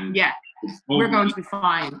 And yeah, we're going to be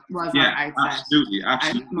fine. Was our outset. Absolutely.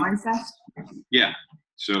 Mindset. Yeah.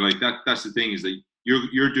 So like that's the thing, is that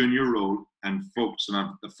you're doing your role and focusing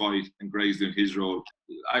on the fight, and Greg's doing his role.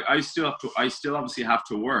 I still obviously have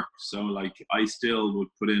to work. So like I still would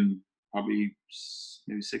put in probably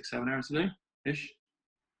maybe 6-7 hours a day ish.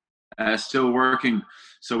 Still working.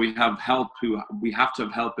 So we have help we have to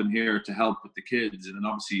have help in here to help with the kids, and then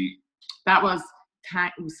obviously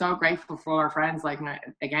I'm so grateful for all our friends. Like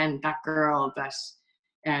that girl that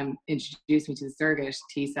introduced me to the surrogate,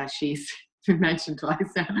 Tisa, she's been mentioned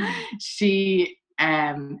twice now. She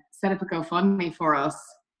set up a GoFundMe for us,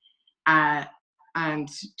 and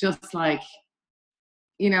just like,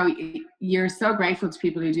 you know, you're so grateful to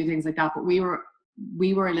people who do things like that. But we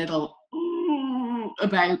were a little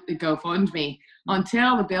about the GoFundMe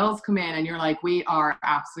until the bills come in, and you're like, we are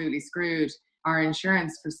absolutely screwed. Our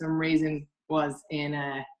insurance, for some reason, was in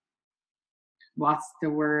a, what's the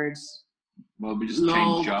word? Well, we just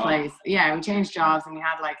changed jobs. Place. Yeah, we changed jobs, and we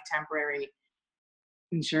had like temporary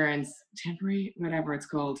whatever it's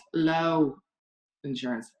called, low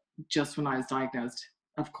insurance, just when I was diagnosed,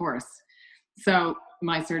 of course. So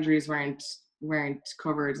my surgeries weren't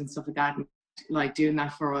covered and stuff like that. And like doing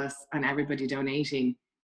that for us and everybody donating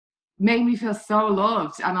made me feel so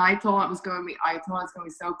loved. And I thought it was going to be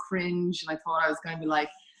so cringe, and I thought I was going to be like,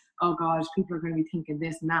 oh gosh, people are going to be thinking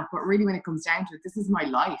this and that. But really, when it comes down to it, this is my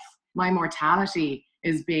life. My mortality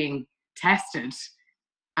is being tested.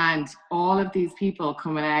 And all of these people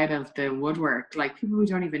coming out of the woodwork, like people who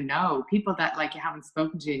don't even know, people that like you haven't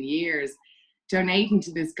spoken to in years, donating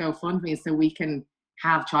to this GoFundMe so we can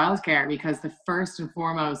have childcare, because the first and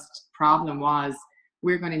foremost problem was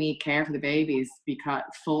we're going to need care for the babies because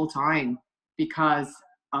full time, because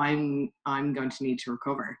I'm going to need to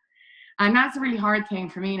recover. And that's a really hard thing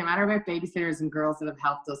for me, no matter about babysitters and girls that have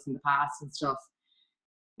helped us in the past and stuff.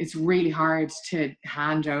 It's really hard to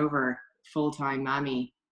hand over full-time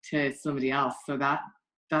mammy to somebody else. So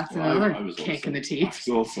that's another kick in the teeth.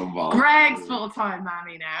 Also involved. Greg's full-time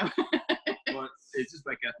mammy now. Well, but it's just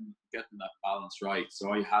about getting that balance right.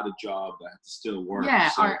 So I had a job that I had to still work. Yeah,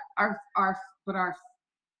 so.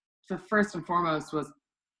 the first and foremost was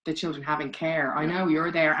the children having care. I know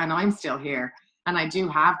you're there and I'm still here, and I do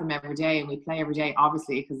have them every day, and we play every day,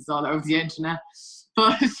 obviously, because it's all over the internet.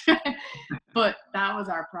 But but that was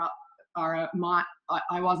I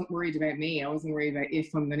wasn't worried about me. I wasn't worried about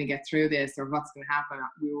if I'm going to get through this or what's going to happen.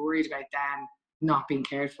 We were worried about them not being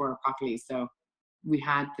cared for properly. So we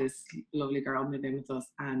had this lovely girl move in with us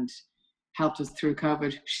and helped us through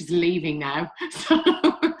COVID. She's leaving now. So,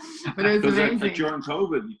 but it was amazing. During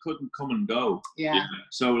COVID, you couldn't come and go. Yeah.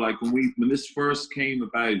 So like when this first came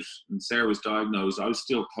about and Sarah was diagnosed, I was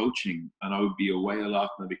still coaching, and I would be away a lot,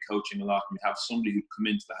 and I'd be coaching a lot, and we'd have somebody who'd come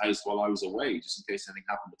into the house while I was away, just in case anything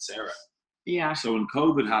happened with Sarah. Yeah. So when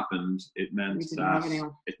COVID happened, it meant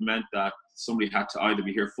that somebody had to either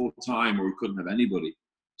be here full time or we couldn't have anybody.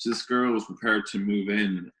 So this girl was prepared to move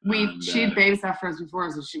in. She'd babysat for us before,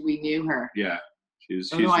 so we knew her. Yeah.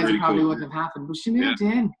 She's Otherwise, really it probably cool. wouldn't have happened. But she moved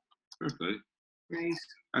in. Perfect. Right.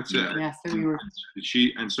 That's it. Yeah. So we were.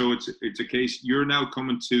 So it's a case. You're now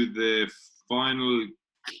coming to the final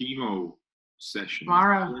chemo session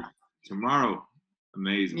tomorrow.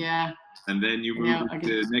 Amazing. Yeah. And then you move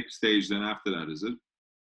to the next stage. Then after that, is it?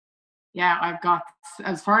 Yeah, I've got,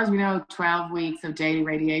 as far as we know, 12 weeks of daily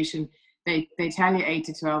radiation. They tell you 8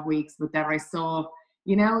 to 12 weeks, but then I saw,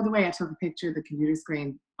 the way I took a picture of the computer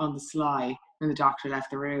screen on the sly when the doctor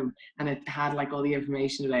left the room, and it had like all the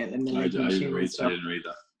information about it. And the I didn't read that.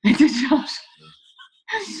 I did not.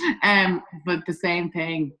 But the same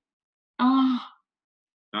thing. Oh,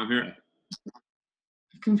 I'm here.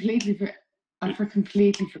 I've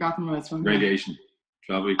completely forgotten what it's from. Radiation.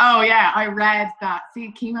 12 weeks. Oh yeah, I read that.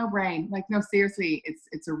 See, chemo brain. Like, no, seriously,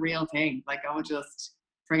 it's a real thing. Like, I would just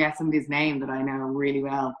forget somebody's name that I know really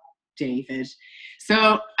well, David.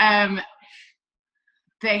 So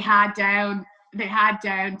they had down 10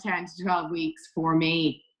 to 12 weeks for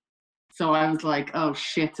me. So I was like, oh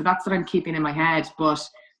shit. So that's what I'm keeping in my head. But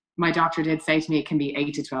my doctor did say to me it can be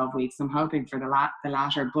 8 to 12 weeks. I'm hoping for the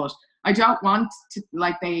latter. But I don't want to,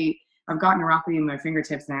 I've got neuropathy in my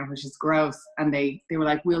fingertips now, which is gross. And they were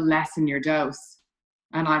like, we'll lessen your dose.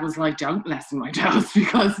 And I was like, don't lessen my dose,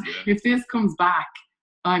 because if this comes back,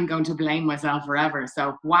 I'm going to blame myself forever.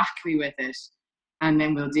 So whack me with it, and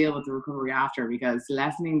then we'll deal with the recovery after, because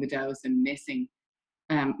lessening the dose and missing,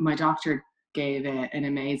 my doctor gave an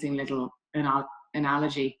amazing little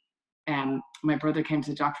analogy. My brother came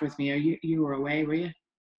to the doctor with me. You were away, were you?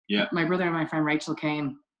 Yeah. My brother and my friend Rachel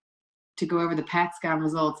came to go over the PET scan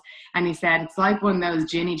results, and he said it's like one of those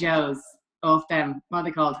Ginny Joes off them. What are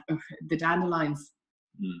they called? The dandelions.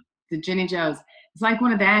 The Ginny Joes. It's like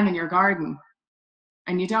one of them in your garden,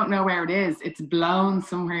 and you don't know where it is. It's blown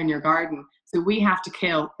somewhere in your garden. So we have to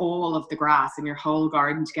kill all of the grass in your whole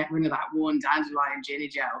garden to get rid of that one dandelion Ginny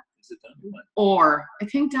Joe. Is it dandelion? Or I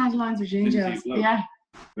think dandelions are Ginny Joes. Yeah.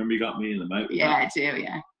 Remember you got me in the mouth? Yeah, I do.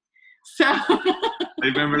 Yeah. So. I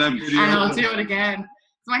remember that video. And I'll do it again.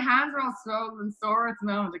 So my hands are all swollen and sore at the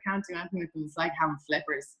moment. I can't do anything with them. It's like having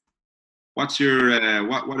flippers. What's your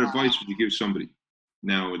what advice would you give somebody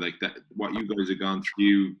now, like that? What you guys have gone through,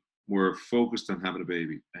 you were focused on having a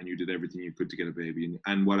baby, and you did everything you could to get a baby.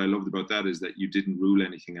 And what I loved about that is that you didn't rule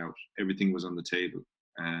anything out. Everything was on the table.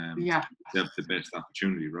 To have the best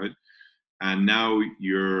opportunity, right? And now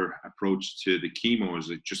your approach to the chemo is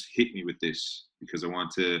like, just hit me with this, because I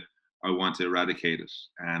want to eradicate it,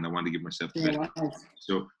 and I want to give myself the best.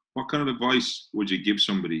 So what kind of advice would you give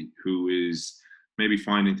somebody who is maybe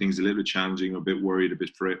finding things a little bit challenging, or a bit worried, a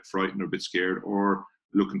bit frightened, or a bit scared, or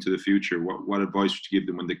looking to the future? What advice would you give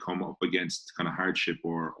them when they come up against kind of hardship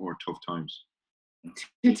or tough times?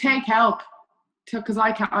 To take help, because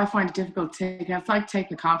I find it difficult to take help. It's like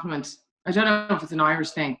taking a compliment. I don't know if it's an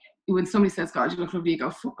Irish thing. When somebody says, God, you look lovely, you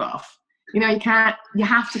go, fuck off. You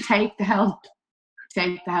have to take the help.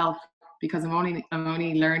 Take the help, because I'm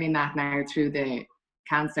only learning that now through the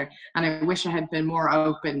cancer. And I wish I had been more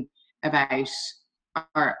open about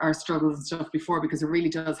our struggles and stuff before, because it really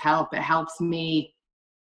does help. It helps me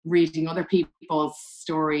reading other people's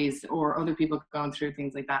stories or other people going through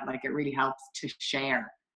things like that. Like, it really helps to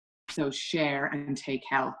share. So share and take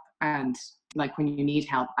help. And like, when you need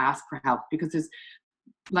help, ask for help, because there's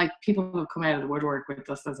like people who have come out of the woodwork with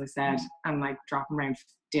us, as I said, and like dropping around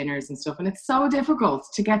dinners and stuff. And it's so difficult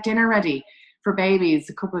to get dinner ready for babies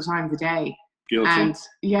a couple of times a day. Guilty. And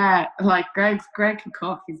yeah, like Greg can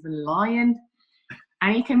cook. He's been lying,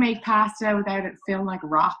 and he can make pasta without it feeling like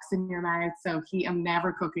rocks in your mouth. So I'm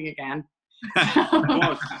never cooking again.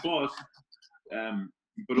 But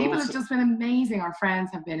people have just been amazing. Our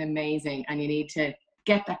friends have been amazing, and you need to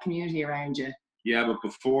get that community around you. Yeah, but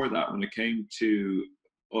before that, when it came to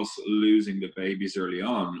us losing the babies early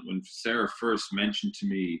on, when Sarah first mentioned to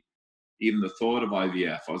me even the thought of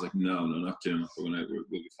IVF, I was like, no, not doing it. We'll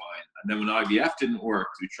be fine. And then when IVF didn't work,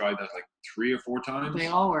 we tried that like 3 or 4 times. They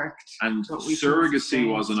all worked. And surrogacy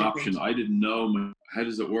was an option. I didn't know how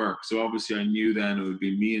does it work. So obviously I knew then it would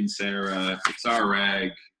be me and Sarah. It's our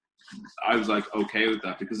egg. I was like okay with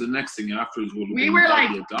that, because the next thing afterwards would have been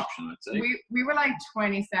the adoption, I'd say. We were like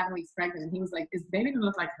 27 weeks pregnant, and he was like, is the baby gonna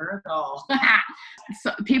look like her at all?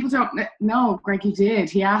 So people don't know. Greg, he did.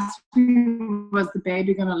 He asked me, was the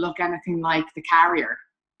baby gonna look anything like the carrier?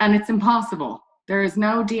 And it's impossible. There is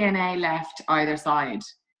no DNA left either side.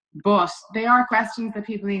 But they are questions that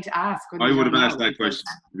people need to ask. I would have asked that question,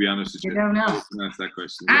 to be honest with you. You don't know. Ask that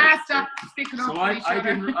question. Stop sticking up. So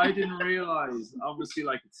I didn't realize. Obviously,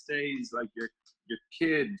 like it stays like your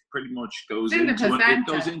kid pretty much goes into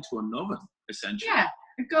an oven essentially. Yeah,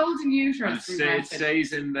 a golden uterus. And it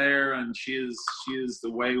stays in there, and she is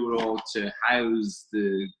the wherewithal to house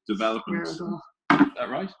the development. Is that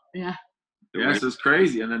right? Yeah. Yes, it's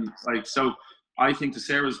crazy. And then so, I think to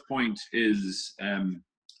Sarah's point is.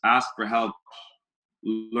 Ask for help,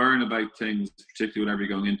 learn about things, particularly whatever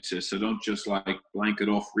you're going into. So don't just like blanket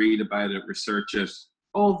off, read about it, research it.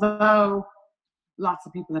 Although lots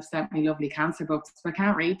of people have sent me lovely cancer books, but I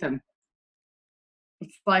can't read them.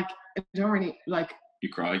 It's like, I don't really like. You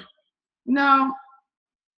cry? No,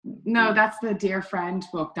 that's the Dear Friend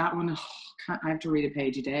book. That one, I have to read a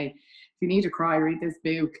page a day. If you need to cry, read this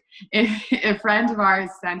book. A friend of ours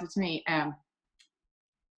sent it to me.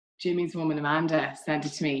 Jimmy's woman Amanda sent it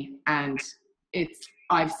to me, and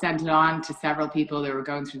I've sent it on to several people that were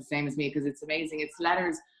going through the same as me, because it's amazing. It's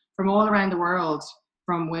letters from all around the world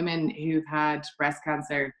from women who've had breast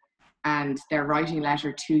cancer, and they're writing a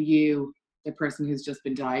letter to you, the person who's just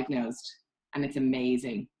been diagnosed, and it's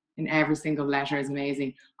amazing. And every single letter is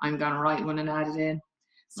amazing. I'm gonna write one and add it in.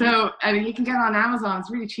 So I mean, you can get it on Amazon.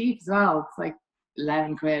 It's really cheap as well. It's like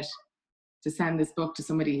 11 quid. To send this book to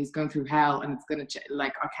somebody who's going through hell, and it's going to I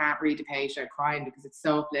can't read a page without crying, because it's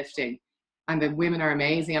so uplifting, and the women are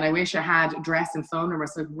amazing. And I wish I had address and phone number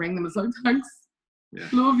so I could ring them and say, thanks,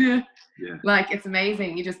 love you. Yeah. Like, it's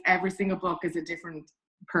amazing. Every single book is a different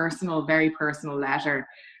very personal letter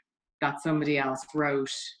that somebody else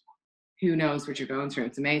wrote. Who knows what you're going through?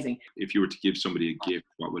 It's amazing. If you were to give somebody a gift,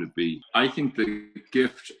 what would it be? I think the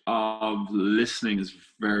gift of listening is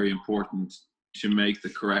very important to make the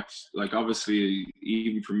correct, obviously,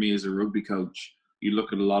 even for me as a rugby coach, you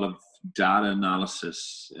look at a lot of data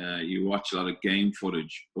analysis, you watch a lot of game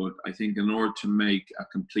footage, but I think in order to make a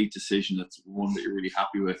complete decision that's one that you're really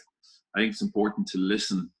happy with, I think it's important to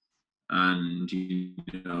listen and,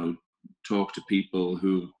 talk to people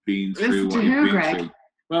who've been through what you've been through.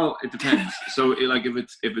 Well, it depends. So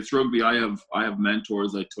if it's rugby, I have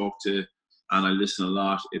mentors I talk to, and I listen a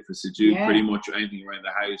lot. If it's to do pretty much anything around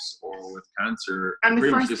the house or with cancer. And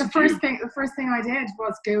the first thing I did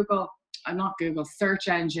was search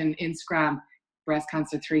engine, Instagram, breast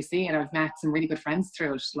cancer 3C, and I've met some really good friends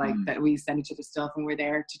through it, that we send each other stuff, and we're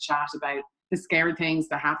there to chat about the scary things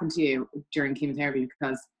that happen to you during chemotherapy,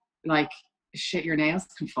 because shit, your nails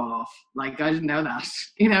can fall off. I didn't know that,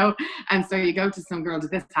 and so you go to some girl,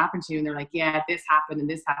 did this happen to you? And they're like, yeah, this happened and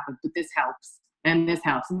this happened, but this helps. And this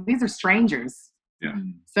helps. And these are strangers. Yeah.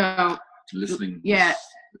 So listening. Yeah.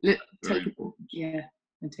 Very important. Yeah.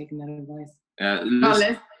 And taking that advice.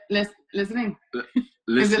 Listening.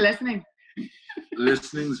 Is it listening?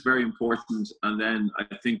 Listening is very important. And then I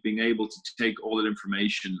think being able to take all that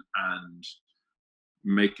information and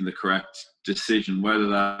making the correct decision, whether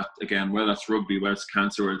that's rugby, whether it's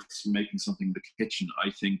cancer, or it's making something in the kitchen. I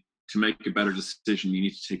think to make a better decision, you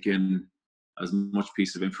need to take in as much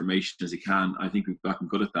piece of information as you can. I think we've gotten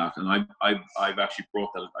good at that, and I've actually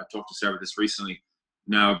brought that. I talked to Sarah this recently.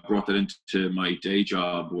 Now I've brought that into my day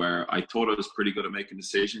job, where I thought I was pretty good at making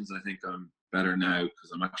decisions. I think I'm better now,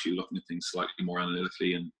 because I'm actually looking at things slightly more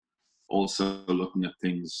analytically, and also looking at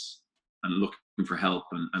things and looking for help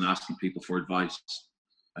and asking people for advice.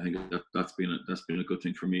 I think that's been a good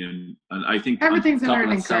thing for me, and I think everything's a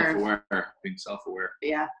learning curve. Being self-aware.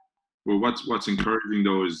 Yeah. Well, what's encouraging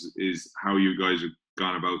though is how you guys have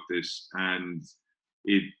gone about this, and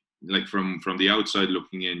it from the outside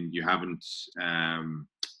looking in, you haven't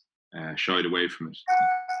shied away from it.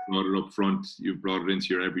 You brought it up front. You've brought it into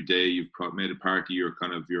your everyday. You've made it part of your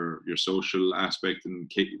kind of your social aspect and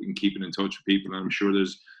keeping in touch with people. And I'm sure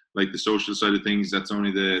there's the social side of things. That's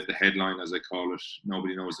only the headline, as I call it.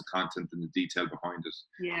 Nobody knows the content and the detail behind it.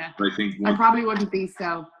 Yeah. But I think I probably wouldn't be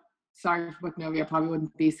so. Sorry for putting over you. I probably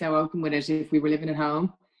wouldn't be so open with it if we were living at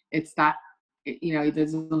home. It's that you know,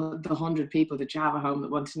 there's the 100 people that you have at home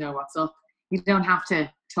that want to know what's up. You don't have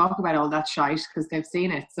to talk about all that shite because they've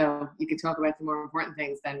seen it. So you can talk about the more important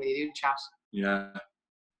things then when you do chat. Yeah.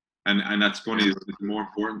 And that's funny. The more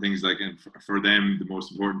important things, like, and for them, the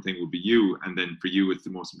most important thing will be you, and then for you, it's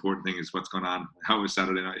the most important thing is what's going on. How was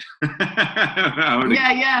Saturday night?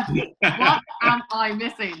 Yeah. What am I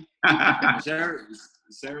missing? Sarah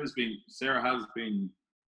has been.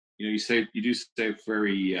 You know, you do say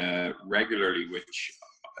very regularly, which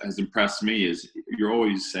has impressed me. Is you're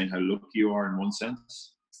always saying how lucky you are in one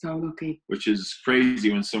sense. So lucky. Which is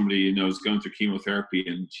crazy when somebody, you know, is going through chemotherapy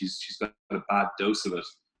and she's got a bad dose of it.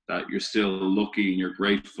 That you're still lucky and you're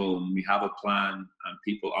grateful, and we have a plan, and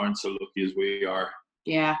people aren't so lucky as we are.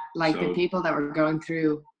 Yeah, like the people that were going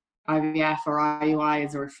through IVF or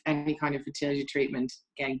IUIs or any kind of fertility treatment,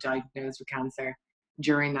 getting diagnosed with cancer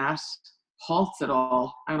during that halts it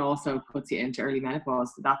all and also puts you into early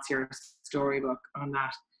menopause. So that's your storybook on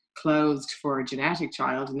that, closed for a genetic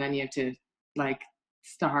child, and then you have to, like,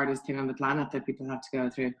 it's the hardest thing on the planet that people have to go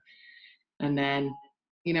through. And then,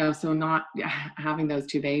 you know, so not having those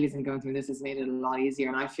two babies and going through this has made it a lot easier.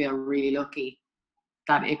 And I feel really lucky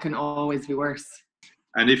that it can always be worse.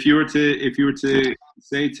 And if you were to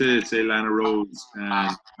say Lana Rose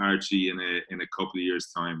and Archie in a couple of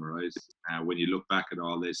years' time, right? When you look back at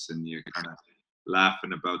all this and you're kind of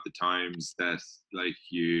laughing about the times that, like,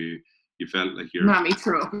 you felt like you're. Mommy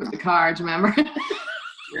threw up in the car, do you remember?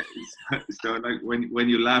 Yeah, so like when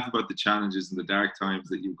you laugh about the challenges and the dark times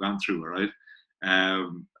that you've gone through, all right?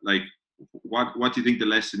 Like, what do you think the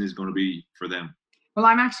lesson is going to be for them? Well,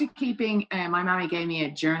 I'm actually keeping, my mommy gave me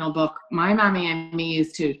a journal book. My mommy and me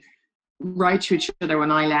used to write to each other when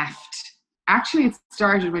I left. Actually, it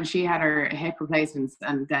started when she had her hip replacements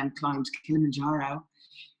and then climbed Kilimanjaro.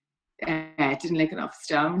 Didn't lick it off a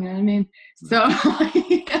stone, you know what I mean? So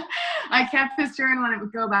I kept this journal and it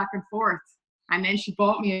would go back and forth. And then she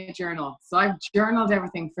bought me a journal. So I've journaled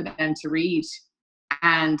everything for them to read.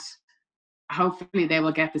 And hopefully they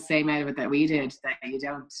will get the same out of it that we did, that you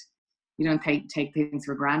don't take things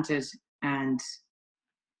for granted, and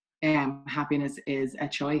happiness is a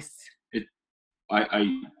choice.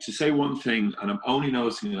 I to say one thing, and I'm only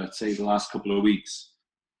noticing that, say, the last couple of weeks,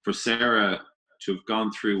 for Sarah to have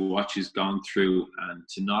gone through what she's gone through and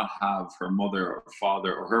to not have her mother or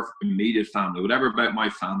father or her immediate family, whatever about my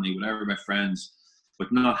family, whatever about friends,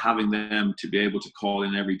 but not having them to be able to call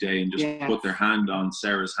in every day and just put their hand on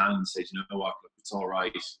Sarah's hand and say, you know what, look, it's all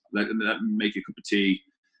right. Let me make you a cup of tea.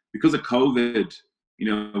 Because of COVID, you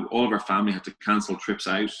know, all of our family had to cancel trips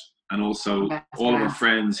out, and also all of our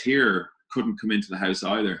friends here couldn't come into the house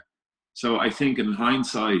either. So I think in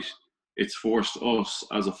hindsight, it's forced us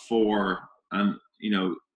as a four, and, you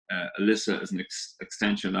know, Alyssa as an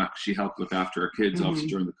extension that she helped look after her kids, obviously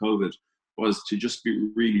during the COVID, was to just be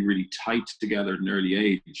really, really tight together at an early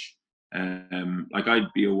age. Like,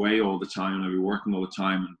 I'd be away all the time and I'd be working all the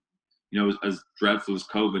time. And, you know, as dreadful as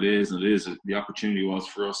COVID is, and it is, the opportunity was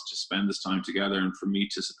for us to spend this time together and for me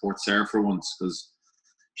to support Sarah for once, because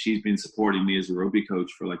she's been supporting me as a rugby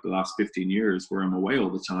coach for like the last 15 years, where I'm away all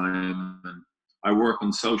the time and I work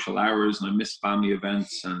on social hours and I miss family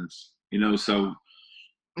events, and, you know, so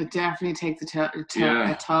it definitely takes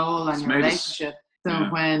a toll on your relationship. So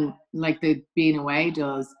when, like, the being away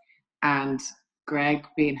does, and Greg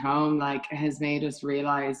being home, like, has made us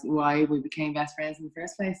realize why we became best friends in the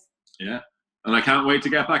first place. Yeah, and I can't wait to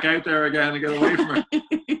get back out there again and get away from her.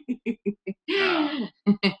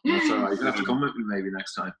 That's all right. You have to come with me maybe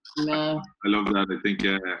next time. No. I love that. I think,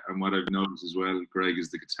 and what I've noticed as well, Greg, is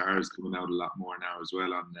the guitar is coming out a lot more now as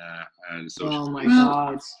well on the social. Oh my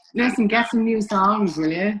God! Listen, get some new songs,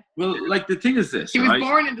 will you? Well, like, the thing is this. He was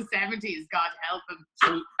born in the 70s. God help him.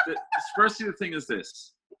 So firstly, the thing is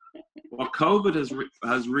this: what COVID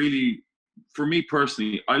has really, for me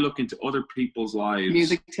personally, I look into other people's lives,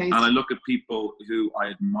 music taste, and I look at people who I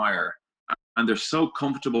admire, and they're so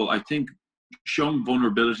comfortable. I think showing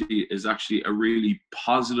vulnerability is actually a really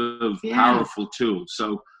positive, powerful tool.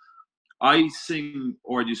 So I sing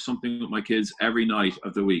or do something with my kids every night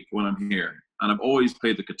of the week when I'm here, and I've always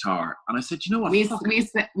played the guitar. And I said, you know what? We've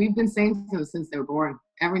been singing to them since they were born,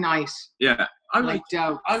 every night. Yeah. I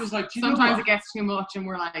was like, sometimes it gets too much, and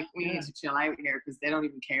we're like, we need to chill out here because they don't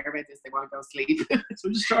even care about this. They want to go sleep. So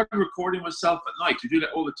I just started recording myself at night. I do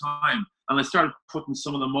that all the time, and I started putting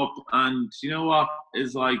some of them up. And you know what?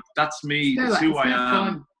 Is like, that's me. It's who I am.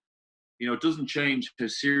 Fun. You know, it doesn't change how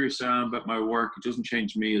serious I am about my work. It doesn't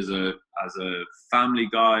change me as a family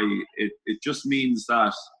guy. It just means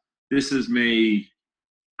that this is me,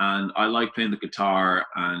 and I like playing the guitar,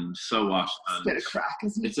 and so what? It's a bit of crack,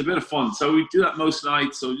 isn't it? It's a bit of fun. So we do that most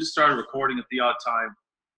nights. So we just started recording at the odd time.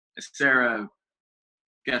 Sarah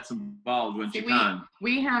gets involved when she can.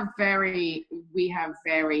 We have very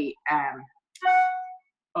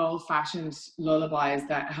old-fashioned lullabies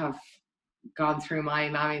that have gone through my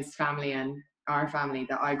mommy's family and our family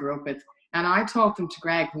that I grew up with, and I taught them to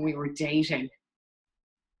Greg when we were dating,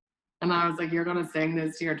 and I was like, "You're gonna sing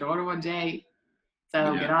this to your daughter one day,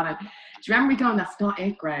 so get on it." Do you remember me going, "That's not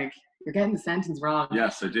it, Greg. You're getting the sentence wrong"?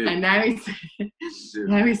 Yes, I did. And now he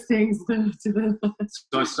sings to the.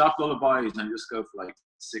 So I stopped lullabies and I just go for like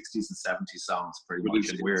 60s and 70s songs, pretty much,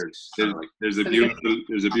 and weird. There's a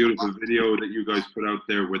beautiful video that you guys put out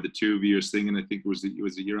there where the two of you are singing. I think was it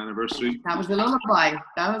your anniversary? That was the lullaby.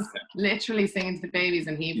 That was literally singing to the babies,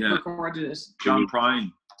 and he recorded it. John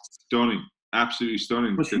Prine. Stunning. Absolutely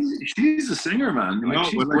stunning. But she's a singer, man. Like,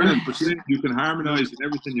 she's brilliant. But you can harmonise and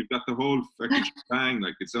everything. You've got the whole fucking bang.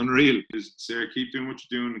 Like, it's unreal. Just, Sarah, keep doing what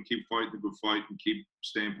you're doing and keep fighting the good fight and keep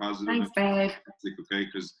staying positive. Thanks, babe. Okay,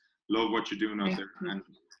 because love what you're doing out there.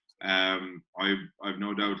 And I've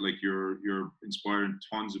no doubt, like, you're inspiring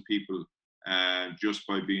tons of people just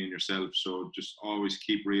by being yourself. So just always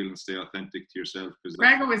keep real and stay authentic to yourself. Because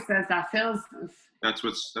Greg always says that. Phil's. That's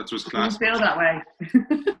what's class. You feel that way.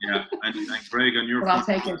 Yeah, and Greg, on your. But I'll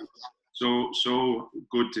take it. So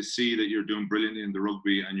good to see that you're doing brilliantly in the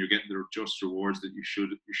rugby and you're getting the just rewards that you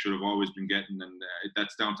should have always been getting, and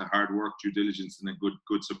that's down to hard work, due diligence, and a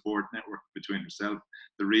good support network between yourself,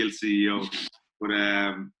 the real CEO. But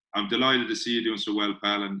I'm delighted to see you doing so well,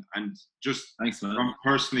 pal, and just thanks, man. From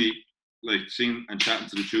personally, like, seeing and chatting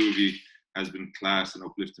to the two of you has been class and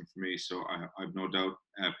uplifting for me. So I've no doubt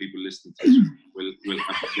people listening to this will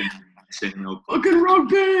have the same note. Fucking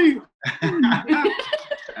rugby!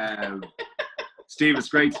 Steve, it's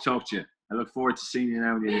great to talk to you. I look forward to seeing you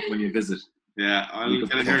now when you visit. Yeah, I'll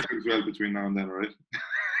get a haircut as well between now and then, all right?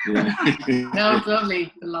 Yeah. No, it's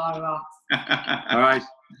lovely. The long locks. All right.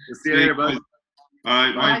 We'll see you later, bud.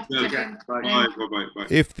 All right, bye.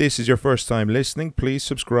 If this is your first time listening, please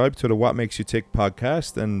subscribe to the What Makes You Tick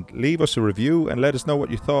podcast and leave us a review and let us know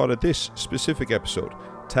what you thought of this specific episode.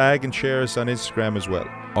 Tag and share us on Instagram as well.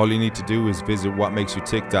 All you need to do is visit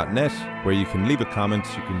whatmakesyoutick.net, where you can leave a comment,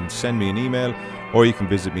 you can send me an email, or you can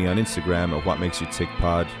visit me on Instagram at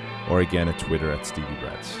whatmakesyouTickPod, or again at Twitter at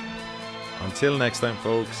StevieBrads. Until next time,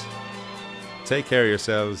 folks, take care of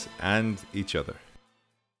yourselves and each other.